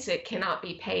that paints it cannot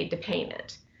be paid to paint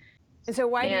it. And so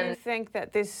why do you think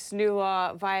that this new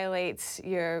law violates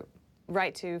your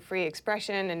right to free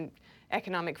expression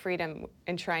economic freedom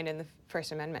enshrined in the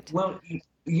First Amendment? Well,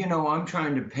 you know, I'm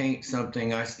trying to paint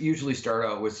something. I usually start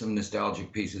out with some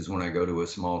nostalgic pieces when I go to a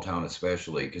small town,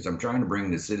 especially because I'm trying to bring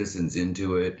the citizens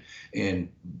into it and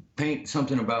paint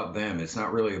something about them. It's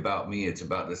not really about me, it's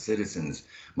about the citizens.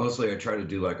 Mostly I try to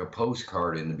do like a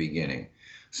postcard in the beginning.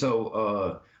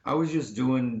 So I was just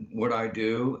doing what I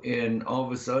do, and all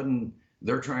of a sudden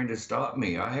they're trying to stop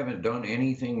me. I haven't done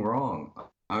anything wrong.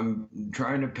 I'm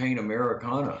trying to paint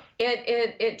Americana.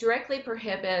 It directly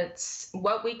prohibits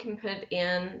what we can put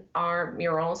in our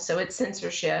murals, so it's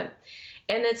censorship.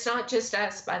 And it's not just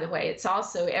us, by the way, it's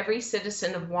also every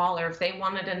citizen of Waller. If they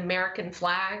wanted an American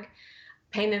flag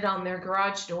painted on their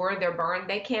garage door, their barn,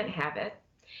 they can't have it.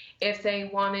 If they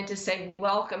wanted to say,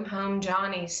 "Welcome home,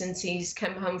 Johnny," since he's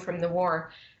come home from the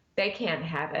war, they can't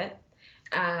have it.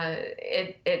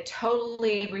 It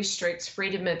totally restricts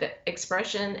freedom of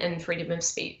expression and freedom of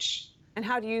speech. And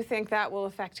how do you think that will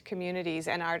affect communities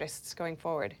and artists going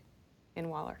forward in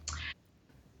Waller?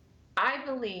 I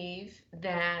believe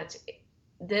that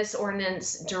this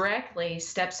ordinance directly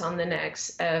steps on the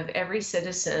necks of every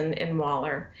citizen in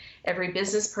Waller, every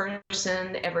business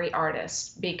person, every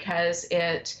artist, because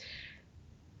it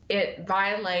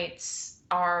violates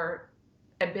our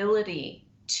ability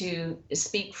to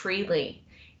speak freely,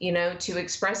 you know, to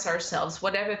express ourselves,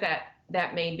 whatever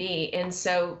that may be. And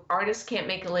so artists can't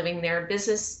make a living there.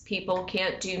 Business people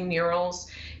can't do murals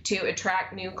to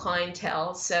attract new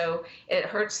clientele. So it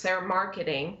hurts their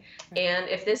marketing. And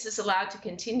if this is allowed to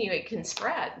continue, it can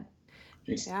spread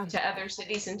to other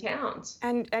cities and towns.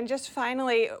 And just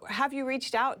finally, have you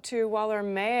reached out to Waller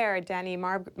Mayor Danny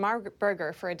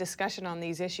Marburger for a discussion on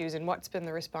these issues, and what's been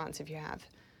the response if you have?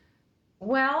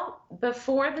 Well,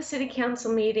 before the city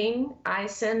council meeting, I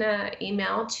sent an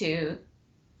email to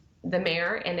the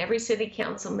mayor and every city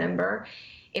council member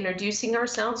introducing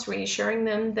ourselves, reassuring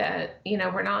them that, you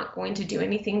know, we're not going to do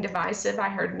anything divisive. I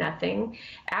heard nothing.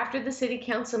 After the city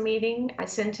council meeting, I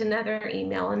sent another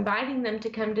email inviting them to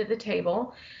come to the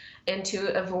table and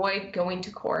to avoid going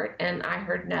to court, and I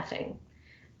heard nothing.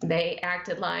 They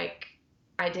acted like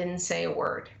I didn't say a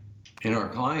word. And our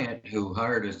client who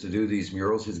hired us to do these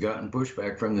murals has gotten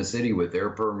pushback from the city with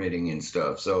their permitting and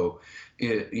stuff. So,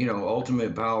 you know,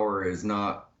 ultimate power is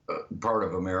not part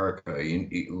of America.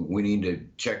 We need to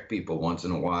check people once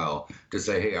in a while to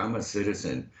say, hey, I'm a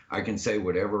citizen. I can say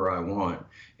whatever I want.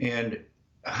 And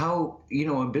how, you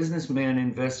know, a businessman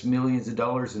invests millions of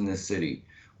dollars in this city.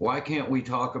 Why can't we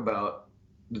talk about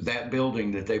that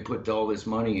building that they put all this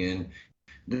money in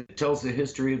that tells the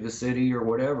history of the city or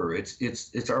whatever?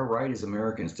 It's our right as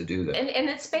Americans to do that. And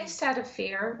it's based out of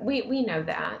fear. We know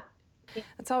that.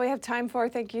 That's all we have time for.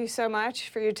 Thank you so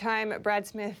much for your time, Brad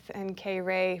Smith and Kay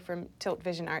Ray from Tilt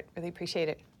Vision Art. Really appreciate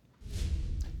it.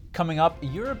 Coming up,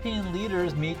 European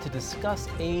leaders meet to discuss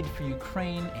aid for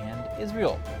Ukraine and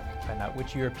Israel. Find out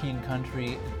which European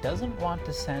country doesn't want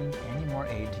to send any more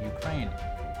aid to Ukraine.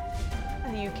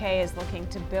 And the UK is looking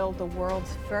to build the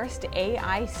world's first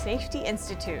AI safety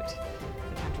institute.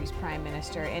 The country's Prime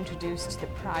Minister introduced the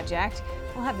project.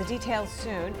 We'll have the details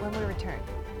soon when we return.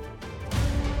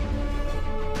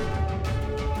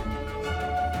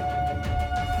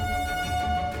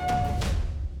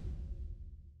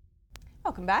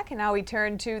 Welcome back, and now we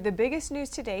turn to the biggest news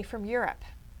today from Europe.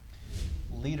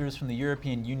 Leaders from the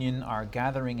European Union are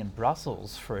gathering in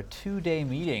Brussels for a two-day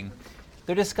meeting.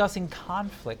 They're discussing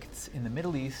conflicts in the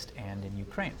Middle East and in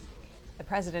Ukraine. The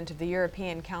president of the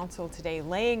European Council today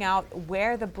laying out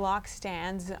where the bloc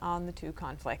stands on the two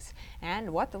conflicts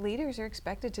and what the leaders are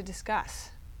expected to discuss.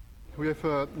 We have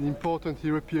an important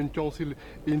European Council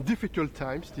in difficult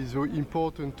times. It is very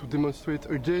important to demonstrate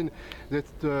again that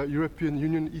the European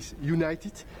Union is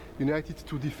united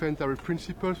to defend our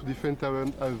principles, to defend our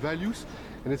values.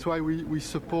 And that's why we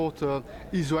support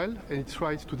Israel and its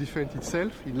right to defend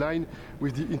itself in line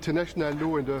with the international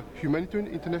law and the humanitarian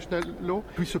international law.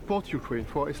 We support Ukraine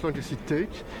for as long as it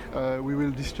takes. We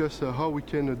will discuss how we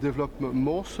can develop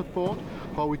more support,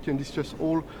 how we can discuss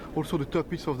also the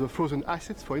topics of the frozen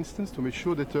assets, for instance, to make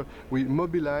sure that we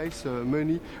mobilize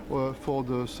money for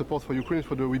the support for Ukraine,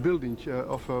 for the rebuilding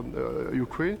of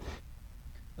Ukraine.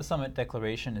 The summit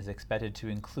declaration is expected to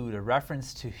include a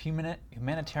reference to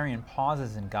humanitarian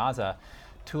pauses in Gaza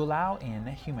to allow in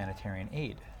humanitarian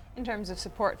aid. In terms of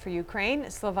support for Ukraine,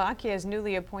 Slovakia's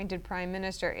newly appointed prime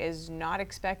minister is not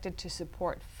expected to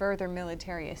support further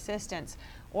military assistance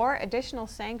or additional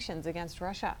sanctions against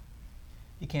Russia.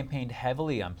 He campaigned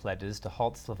heavily on pledges to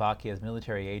halt Slovakia's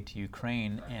military aid to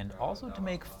Ukraine and also to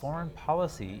make foreign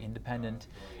policy independent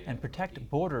and protect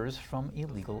borders from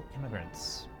illegal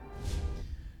immigrants.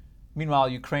 Meanwhile,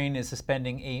 Ukraine is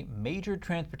suspending a major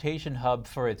transportation hub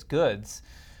for its goods.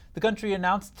 The country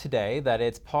announced today that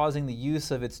it's pausing the use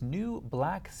of its new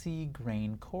Black Sea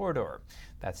grain corridor.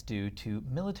 That's due to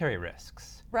military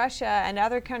risks. Russia and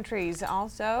other countries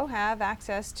also have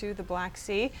access to the Black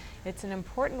Sea. It's an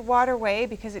important waterway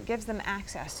because it gives them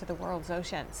access to the world's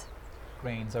oceans.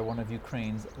 Grains are one of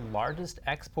Ukraine's largest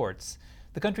exports.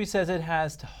 The country says it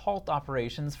has to halt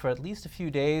operations for at least a few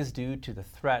days due to the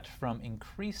threat from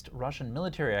increased Russian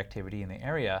military activity in the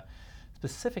area,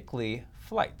 specifically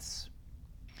flights.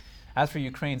 As for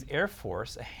Ukraine's Air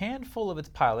Force, a handful of its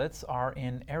pilots are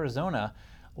in Arizona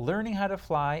learning how to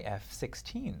fly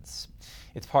F-16s.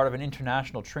 It's part of an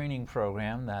international training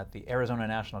program that the Arizona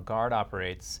National Guard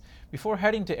operates. Before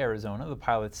heading to Arizona, the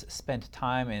pilots spent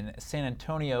time in San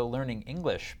Antonio learning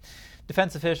English.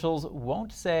 Defense officials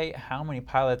won't say how many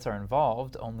pilots are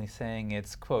involved, only saying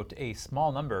it's, quote, a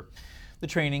small number. The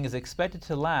training is expected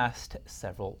to last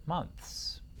several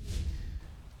months.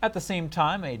 At the same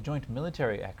time, a joint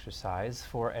military exercise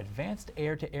for advanced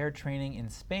air-to-air training in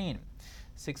Spain.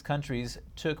 6 countries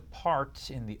took part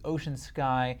in the Ocean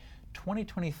Sky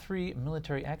 2023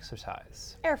 military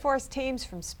exercise. Air Force teams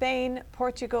from Spain,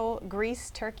 Portugal,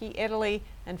 Greece, Turkey, Italy,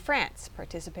 and France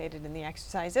participated in the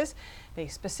exercises. They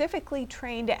specifically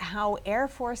trained how air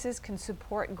forces can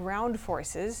support ground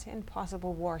forces in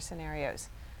possible war scenarios.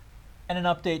 And an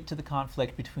update to the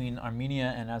conflict between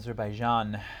Armenia and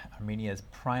Azerbaijan. Armenia's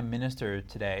prime minister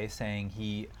today saying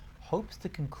he hopes to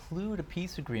conclude a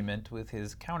peace agreement with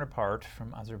his counterpart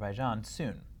from Azerbaijan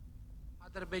soon.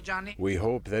 We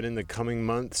hope that in the coming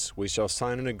months we shall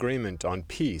sign an agreement on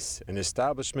peace and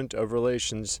establishment of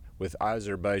relations with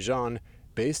Azerbaijan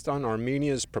based on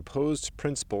Armenia's proposed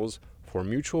principles for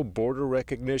mutual border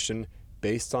recognition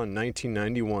based on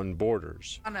 1991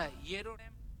 borders.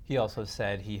 He also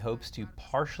said he hopes to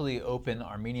partially open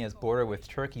Armenia's border with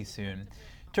Turkey soon.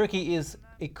 Turkey is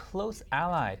a close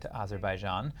ally to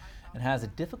Azerbaijan and has a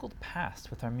difficult past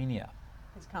with Armenia.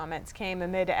 His comments came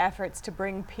amid efforts to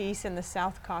bring peace in the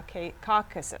South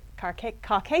Caucasus.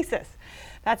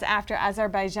 That's after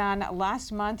Azerbaijan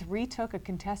last month retook a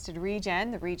contested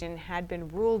region. The region had been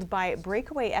ruled by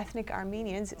breakaway ethnic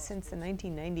Armenians since the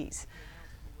 1990s.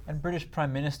 And British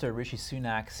Prime Minister Rishi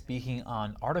Sunak speaking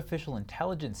on artificial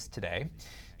intelligence today.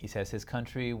 He says his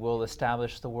country will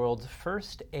establish the world's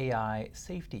first AI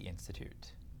Safety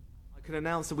Institute. I can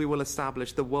announce that we will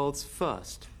establish the world's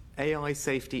first AI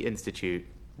Safety Institute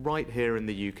right here in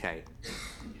the UK.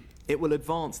 It will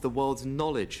advance the world's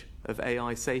knowledge of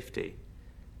AI safety,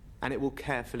 and it will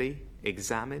carefully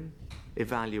examine,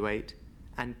 evaluate,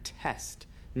 and test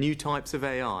new types of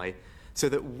AI so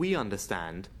that we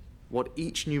understand what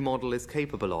each new model is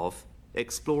capable of,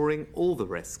 exploring all the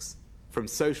risks, from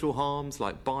social harms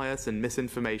like bias and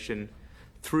misinformation,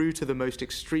 through to the most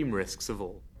extreme risks of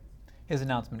all. His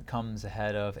announcement comes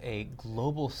ahead of a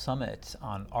global summit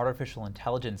on artificial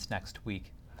intelligence next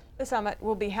week. The summit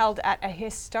will be held at a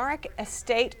historic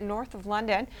estate north of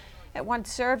London. It once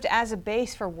served as a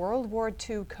base for World War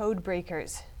II code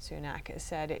breakers. Sunak has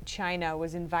said China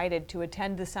was invited to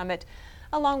attend the summit,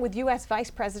 along with U.S. Vice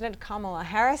President Kamala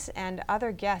Harris and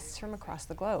other guests from across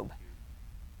the globe.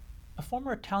 A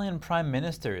former Italian prime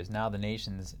minister is now the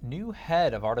nation's new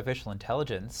head of artificial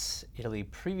intelligence. Italy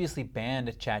previously banned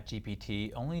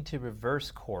ChatGPT, only to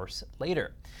reverse course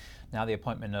later. Now the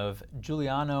appointment of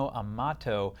Giuliano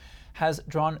Amato has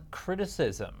drawn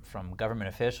criticism from government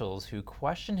officials who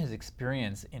question his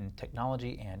experience in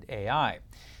technology and AI.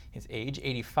 His age,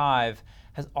 85,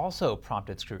 has also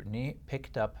prompted scrutiny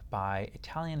picked up by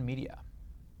Italian media.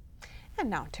 And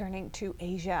now turning to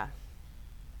Asia.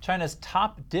 China's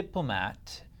top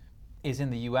diplomat is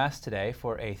in the U.S. today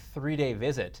for a 3-day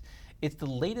visit. It's the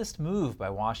latest move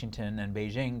by Washington and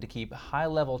Beijing to keep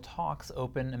high-level talks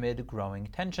open amid growing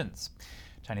tensions.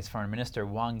 Chinese Foreign Minister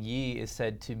Wang Yi is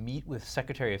said to meet with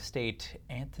Secretary of State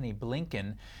Antony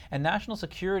Blinken and National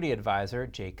Security Advisor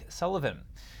Jake Sullivan.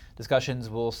 Discussions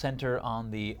will center on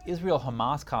the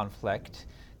Israel-Hamas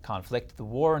conflict, the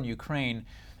war in Ukraine,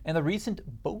 and the recent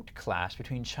boat clash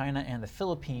between China and the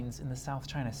Philippines in the South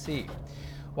China Sea.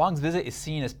 Wang's visit is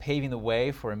seen as paving the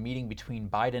way for a meeting between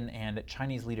Biden and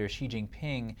Chinese leader Xi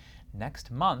Jinping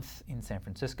next month in San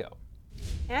Francisco.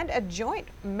 And a joint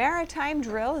maritime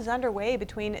drill is underway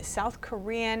between South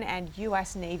Korean and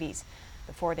U.S. navies.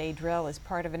 The 4-day drill is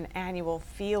part of an annual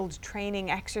field training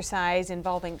exercise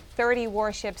involving 30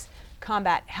 warships,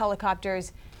 combat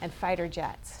helicopters, and fighter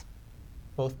jets.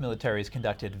 Both militaries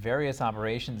conducted various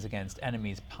operations against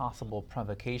enemies' possible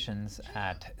provocations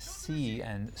at sea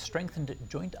and strengthened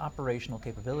joint operational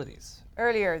capabilities.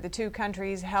 Earlier, the two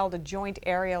countries held a joint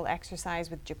aerial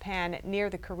exercise with Japan near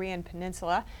the Korean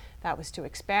peninsula. That was to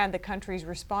expand the country's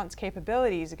response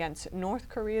capabilities against North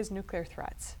Korea's nuclear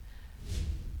threats.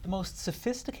 The most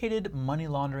sophisticated money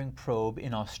laundering probe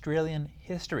in Australian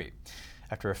history.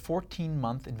 After a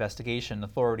 14-month investigation,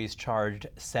 authorities charged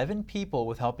 7 people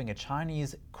with helping a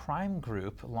Chinese crime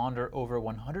group launder over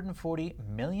 $140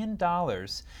 million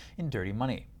in dirty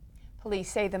money. Police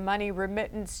say the money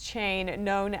remittance chain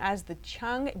known as the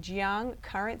Changjiang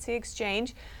Currency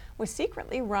Exchange was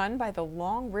secretly run by the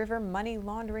Long River Money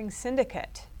Laundering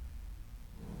Syndicate.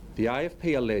 The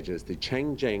AFP alleges the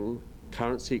Changjiang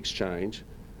Currency Exchange,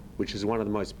 which is one of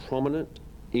the most prominent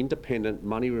independent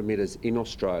money remitters in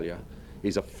Australia,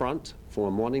 is a front for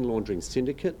a money laundering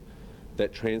syndicate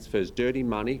that transfers dirty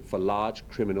money for large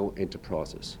criminal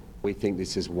enterprises. We think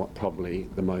this is probably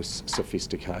the most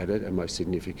sophisticated and most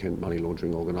significant money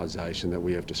laundering organisation that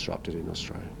we have disrupted in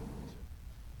Australia.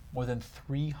 More than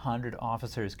 300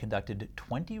 officers conducted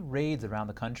 20 raids around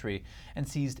the country and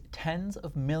seized tens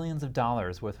of millions of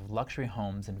dollars worth of luxury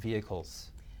homes and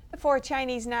vehicles. The 4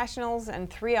 Chinese nationals and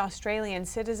 3 Australian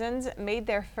citizens made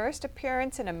their first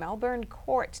appearance in a Melbourne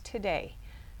court today.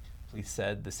 Police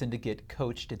said the syndicate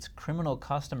coached its criminal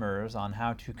customers on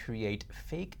how to create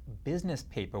fake business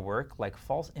paperwork like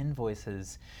false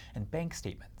invoices and bank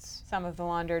statements. Some of the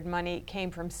laundered money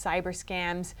came from cyber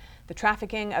scams, the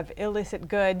trafficking of illicit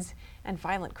goods, and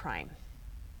violent crime.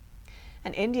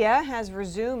 And India has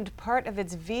resumed part of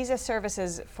its visa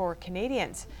services for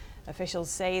Canadians. Officials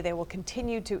say they will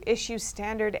continue to issue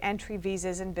standard entry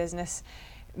visas and business,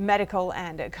 medical,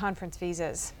 and conference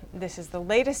visas. This is the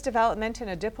latest development in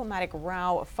a diplomatic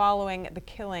row following the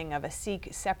killing of a Sikh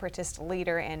separatist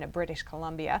leader in British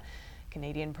Columbia.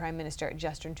 Canadian Prime Minister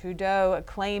Justin Trudeau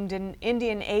claimed an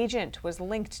Indian agent was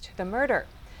linked to the murder.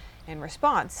 In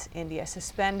response, India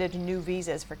suspended new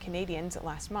visas for Canadians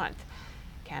last month.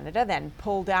 Canada then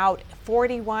pulled out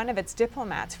 41 of its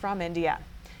diplomats from India.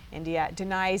 India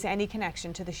denies any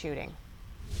connection to the shooting.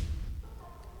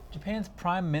 Japan's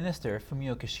Prime Minister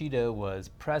Fumio Kishida was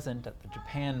present at the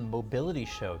Japan Mobility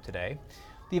Show today.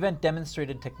 The event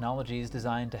demonstrated technologies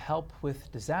designed to help with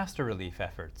disaster relief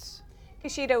efforts.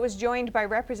 Kishida was joined by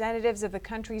representatives of the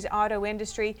country's auto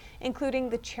industry, including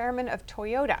the chairman of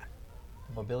Toyota.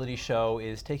 The Mobility Show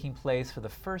is taking place for the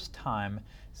first time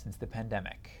since the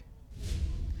pandemic.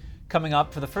 Coming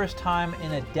up, for the first time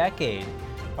in a decade,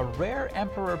 a rare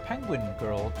emperor penguin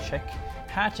girl chick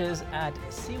hatches at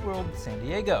SeaWorld San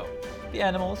Diego. The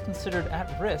animal is considered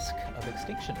at risk of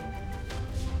extinction.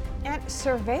 And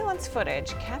surveillance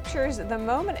footage captures the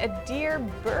moment a deer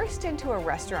burst into a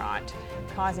restaurant,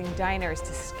 causing diners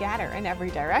to scatter in every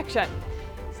direction.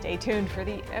 Stay tuned for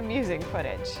the amusing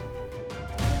footage.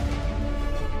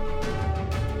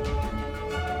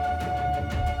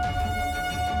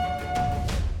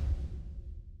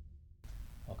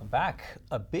 Back.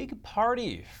 A big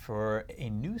party for a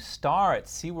new star at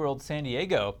SeaWorld San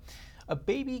Diego, a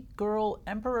baby girl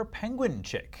emperor penguin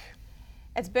chick.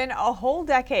 It's been a whole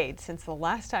decade since the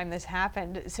last time this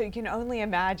happened, so you can only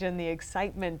imagine the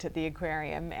excitement at the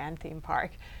aquarium and theme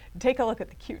park. Take a look at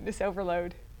the cuteness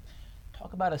overload.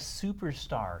 Talk about a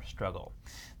superstar struggle.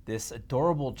 This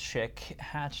adorable chick,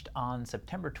 hatched on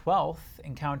September 12th,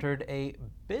 encountered a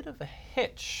bit of a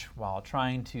hitch while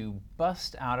trying to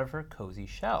bust out of her cozy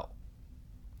shell.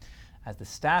 As the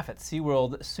staff at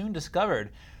SeaWorld soon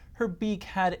discovered, her beak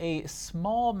had a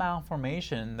small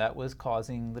malformation that was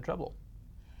causing the trouble.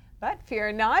 But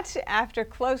fear not, after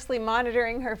closely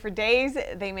monitoring her for days,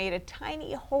 they made a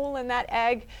tiny hole in that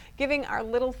egg, giving our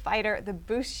little fighter the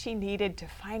boost she needed to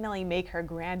finally make her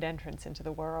grand entrance into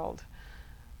the world.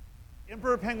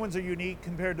 Emperor penguins are unique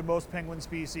compared to most penguin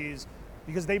species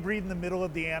because they breed in the middle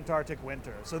of the Antarctic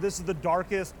winter. So this is the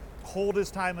darkest,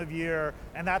 coldest time of year,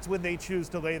 and that's when they choose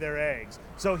to lay their eggs.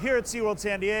 So here at SeaWorld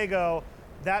San Diego,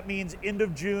 that means end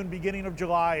of June, beginning of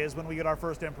July is when we get our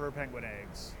first emperor penguin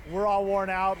eggs. We're all worn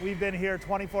out. We've been here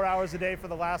 24 hours a day for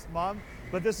the last month,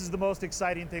 but this is the most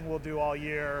exciting thing we'll do all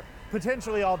year,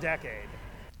 potentially all decade.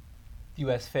 The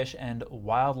U.S. Fish and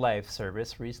Wildlife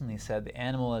Service recently said the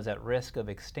animal is at risk of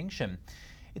extinction.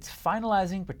 It's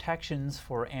finalizing protections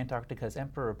for Antarctica's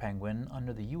emperor penguin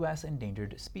under the U.S.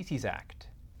 Endangered Species Act.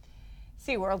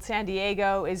 SeaWorld San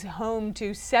Diego is home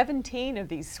to 17 of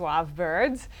these suave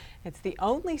birds. It's the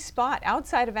only spot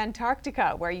outside of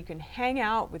Antarctica where you can hang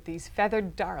out with these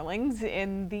feathered darlings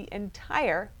in the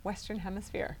entire Western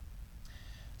Hemisphere.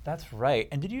 That's right.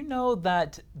 And did you know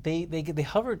that they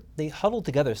huddle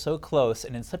together so close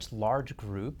and in such large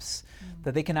groups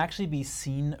that they can actually be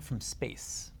seen from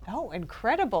space? Oh,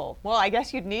 incredible. Well, I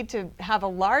guess you'd need to have a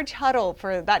large huddle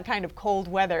for that kind of cold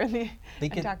weather in the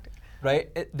Antarctic.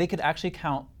 Right? They could actually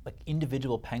count like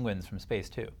individual penguins from space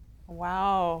too.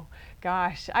 Wow,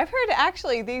 gosh. I've heard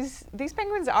actually these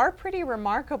penguins are pretty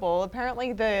remarkable.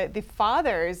 Apparently the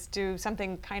fathers do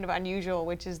something kind of unusual,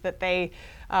 which is that they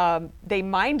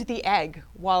mind the egg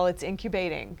while it's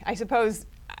incubating. I suppose,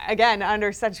 again,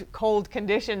 under such cold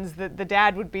conditions, the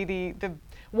dad would be the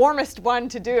warmest one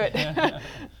to do it.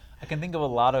 I can think of a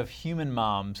lot of human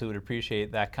moms who would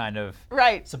appreciate that kind of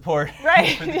support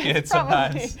right. for the kids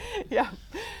sometimes. Yeah.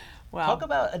 Wow. Talk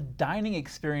about a dining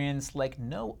experience like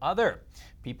no other.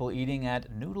 People eating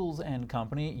at Noodles and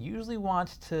Company usually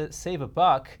want to save a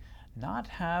buck, not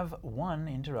have one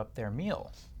interrupt their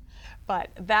meal.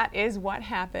 But that is what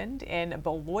happened in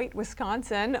Beloit,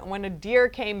 Wisconsin, when a deer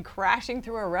came crashing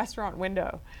through a restaurant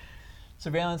window.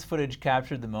 Surveillance footage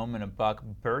captured the moment a buck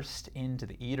burst into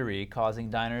the eatery, causing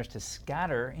diners to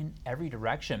scatter in every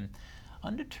direction.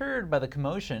 Undeterred by the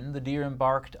commotion, the deer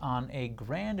embarked on a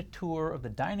grand tour of the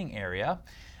dining area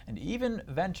and even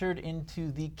ventured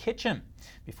into the kitchen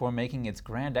before making its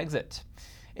grand exit.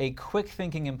 A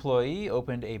quick-thinking employee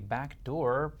opened a back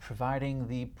door, providing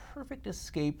the perfect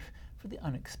escape for the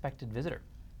unexpected visitor.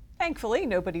 Thankfully,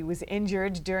 nobody was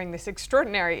injured during this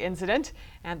extraordinary incident,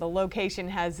 and the location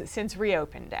has since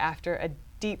reopened after a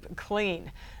deep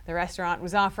clean. The restaurant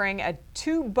was offering a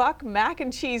 $2 mac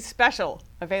and cheese special,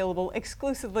 available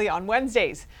exclusively on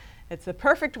Wednesdays. It's the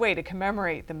perfect way to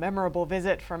commemorate the memorable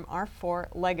visit from our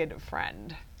four-legged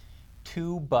friend.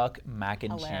 $2 mac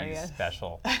and cheese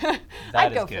special.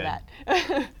 I'd go for that.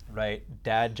 Right,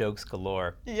 dad jokes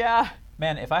galore. Yeah.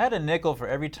 Man, if I had a nickel for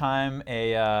every time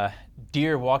a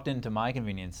deer walked into my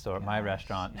convenience store, my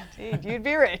restaurant. Indeed, you'd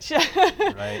be rich.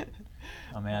 Right.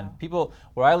 Oh man, people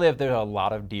where I live, there are a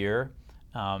lot of deer,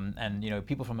 and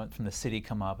people from the city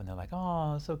come up and they're like,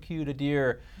 "Oh, so cute, a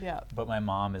deer." Yeah. But my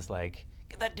mom is like,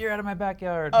 "Get that deer out of my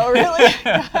backyard." Oh really?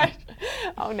 Gosh.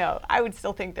 Oh no, I would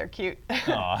still think they're cute.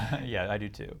 Oh yeah, I do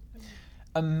too.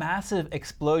 A massive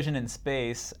explosion in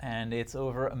space, and it's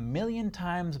over 1 million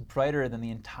times brighter than the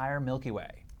entire Milky Way.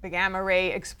 The gamma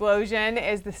ray explosion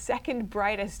is the second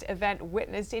brightest event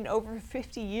witnessed in over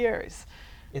 50 years.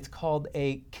 It's called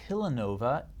a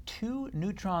kilonova. 2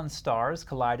 neutron stars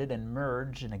collided and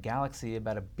merged in a galaxy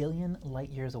about 1 billion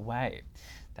light years away.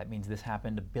 That means this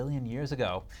happened 1 billion years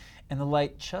ago, and the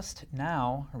light just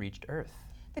now reached Earth.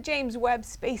 The James Webb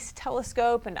Space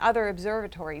Telescope and other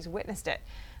observatories witnessed it.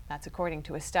 That's according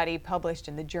to a study published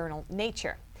in the journal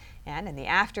Nature. And in the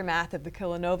aftermath of the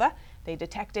kilonova, they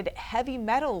detected heavy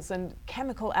metals and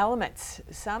chemical elements,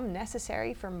 some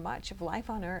necessary for much of life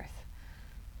on Earth.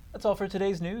 That's all for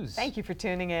today's news. Thank you for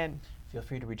tuning in. Feel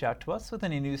free to reach out to us with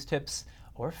any news tips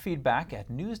or feedback at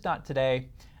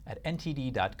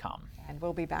news.today@ntd.com. And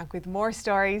we'll be back with more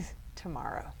stories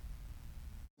tomorrow.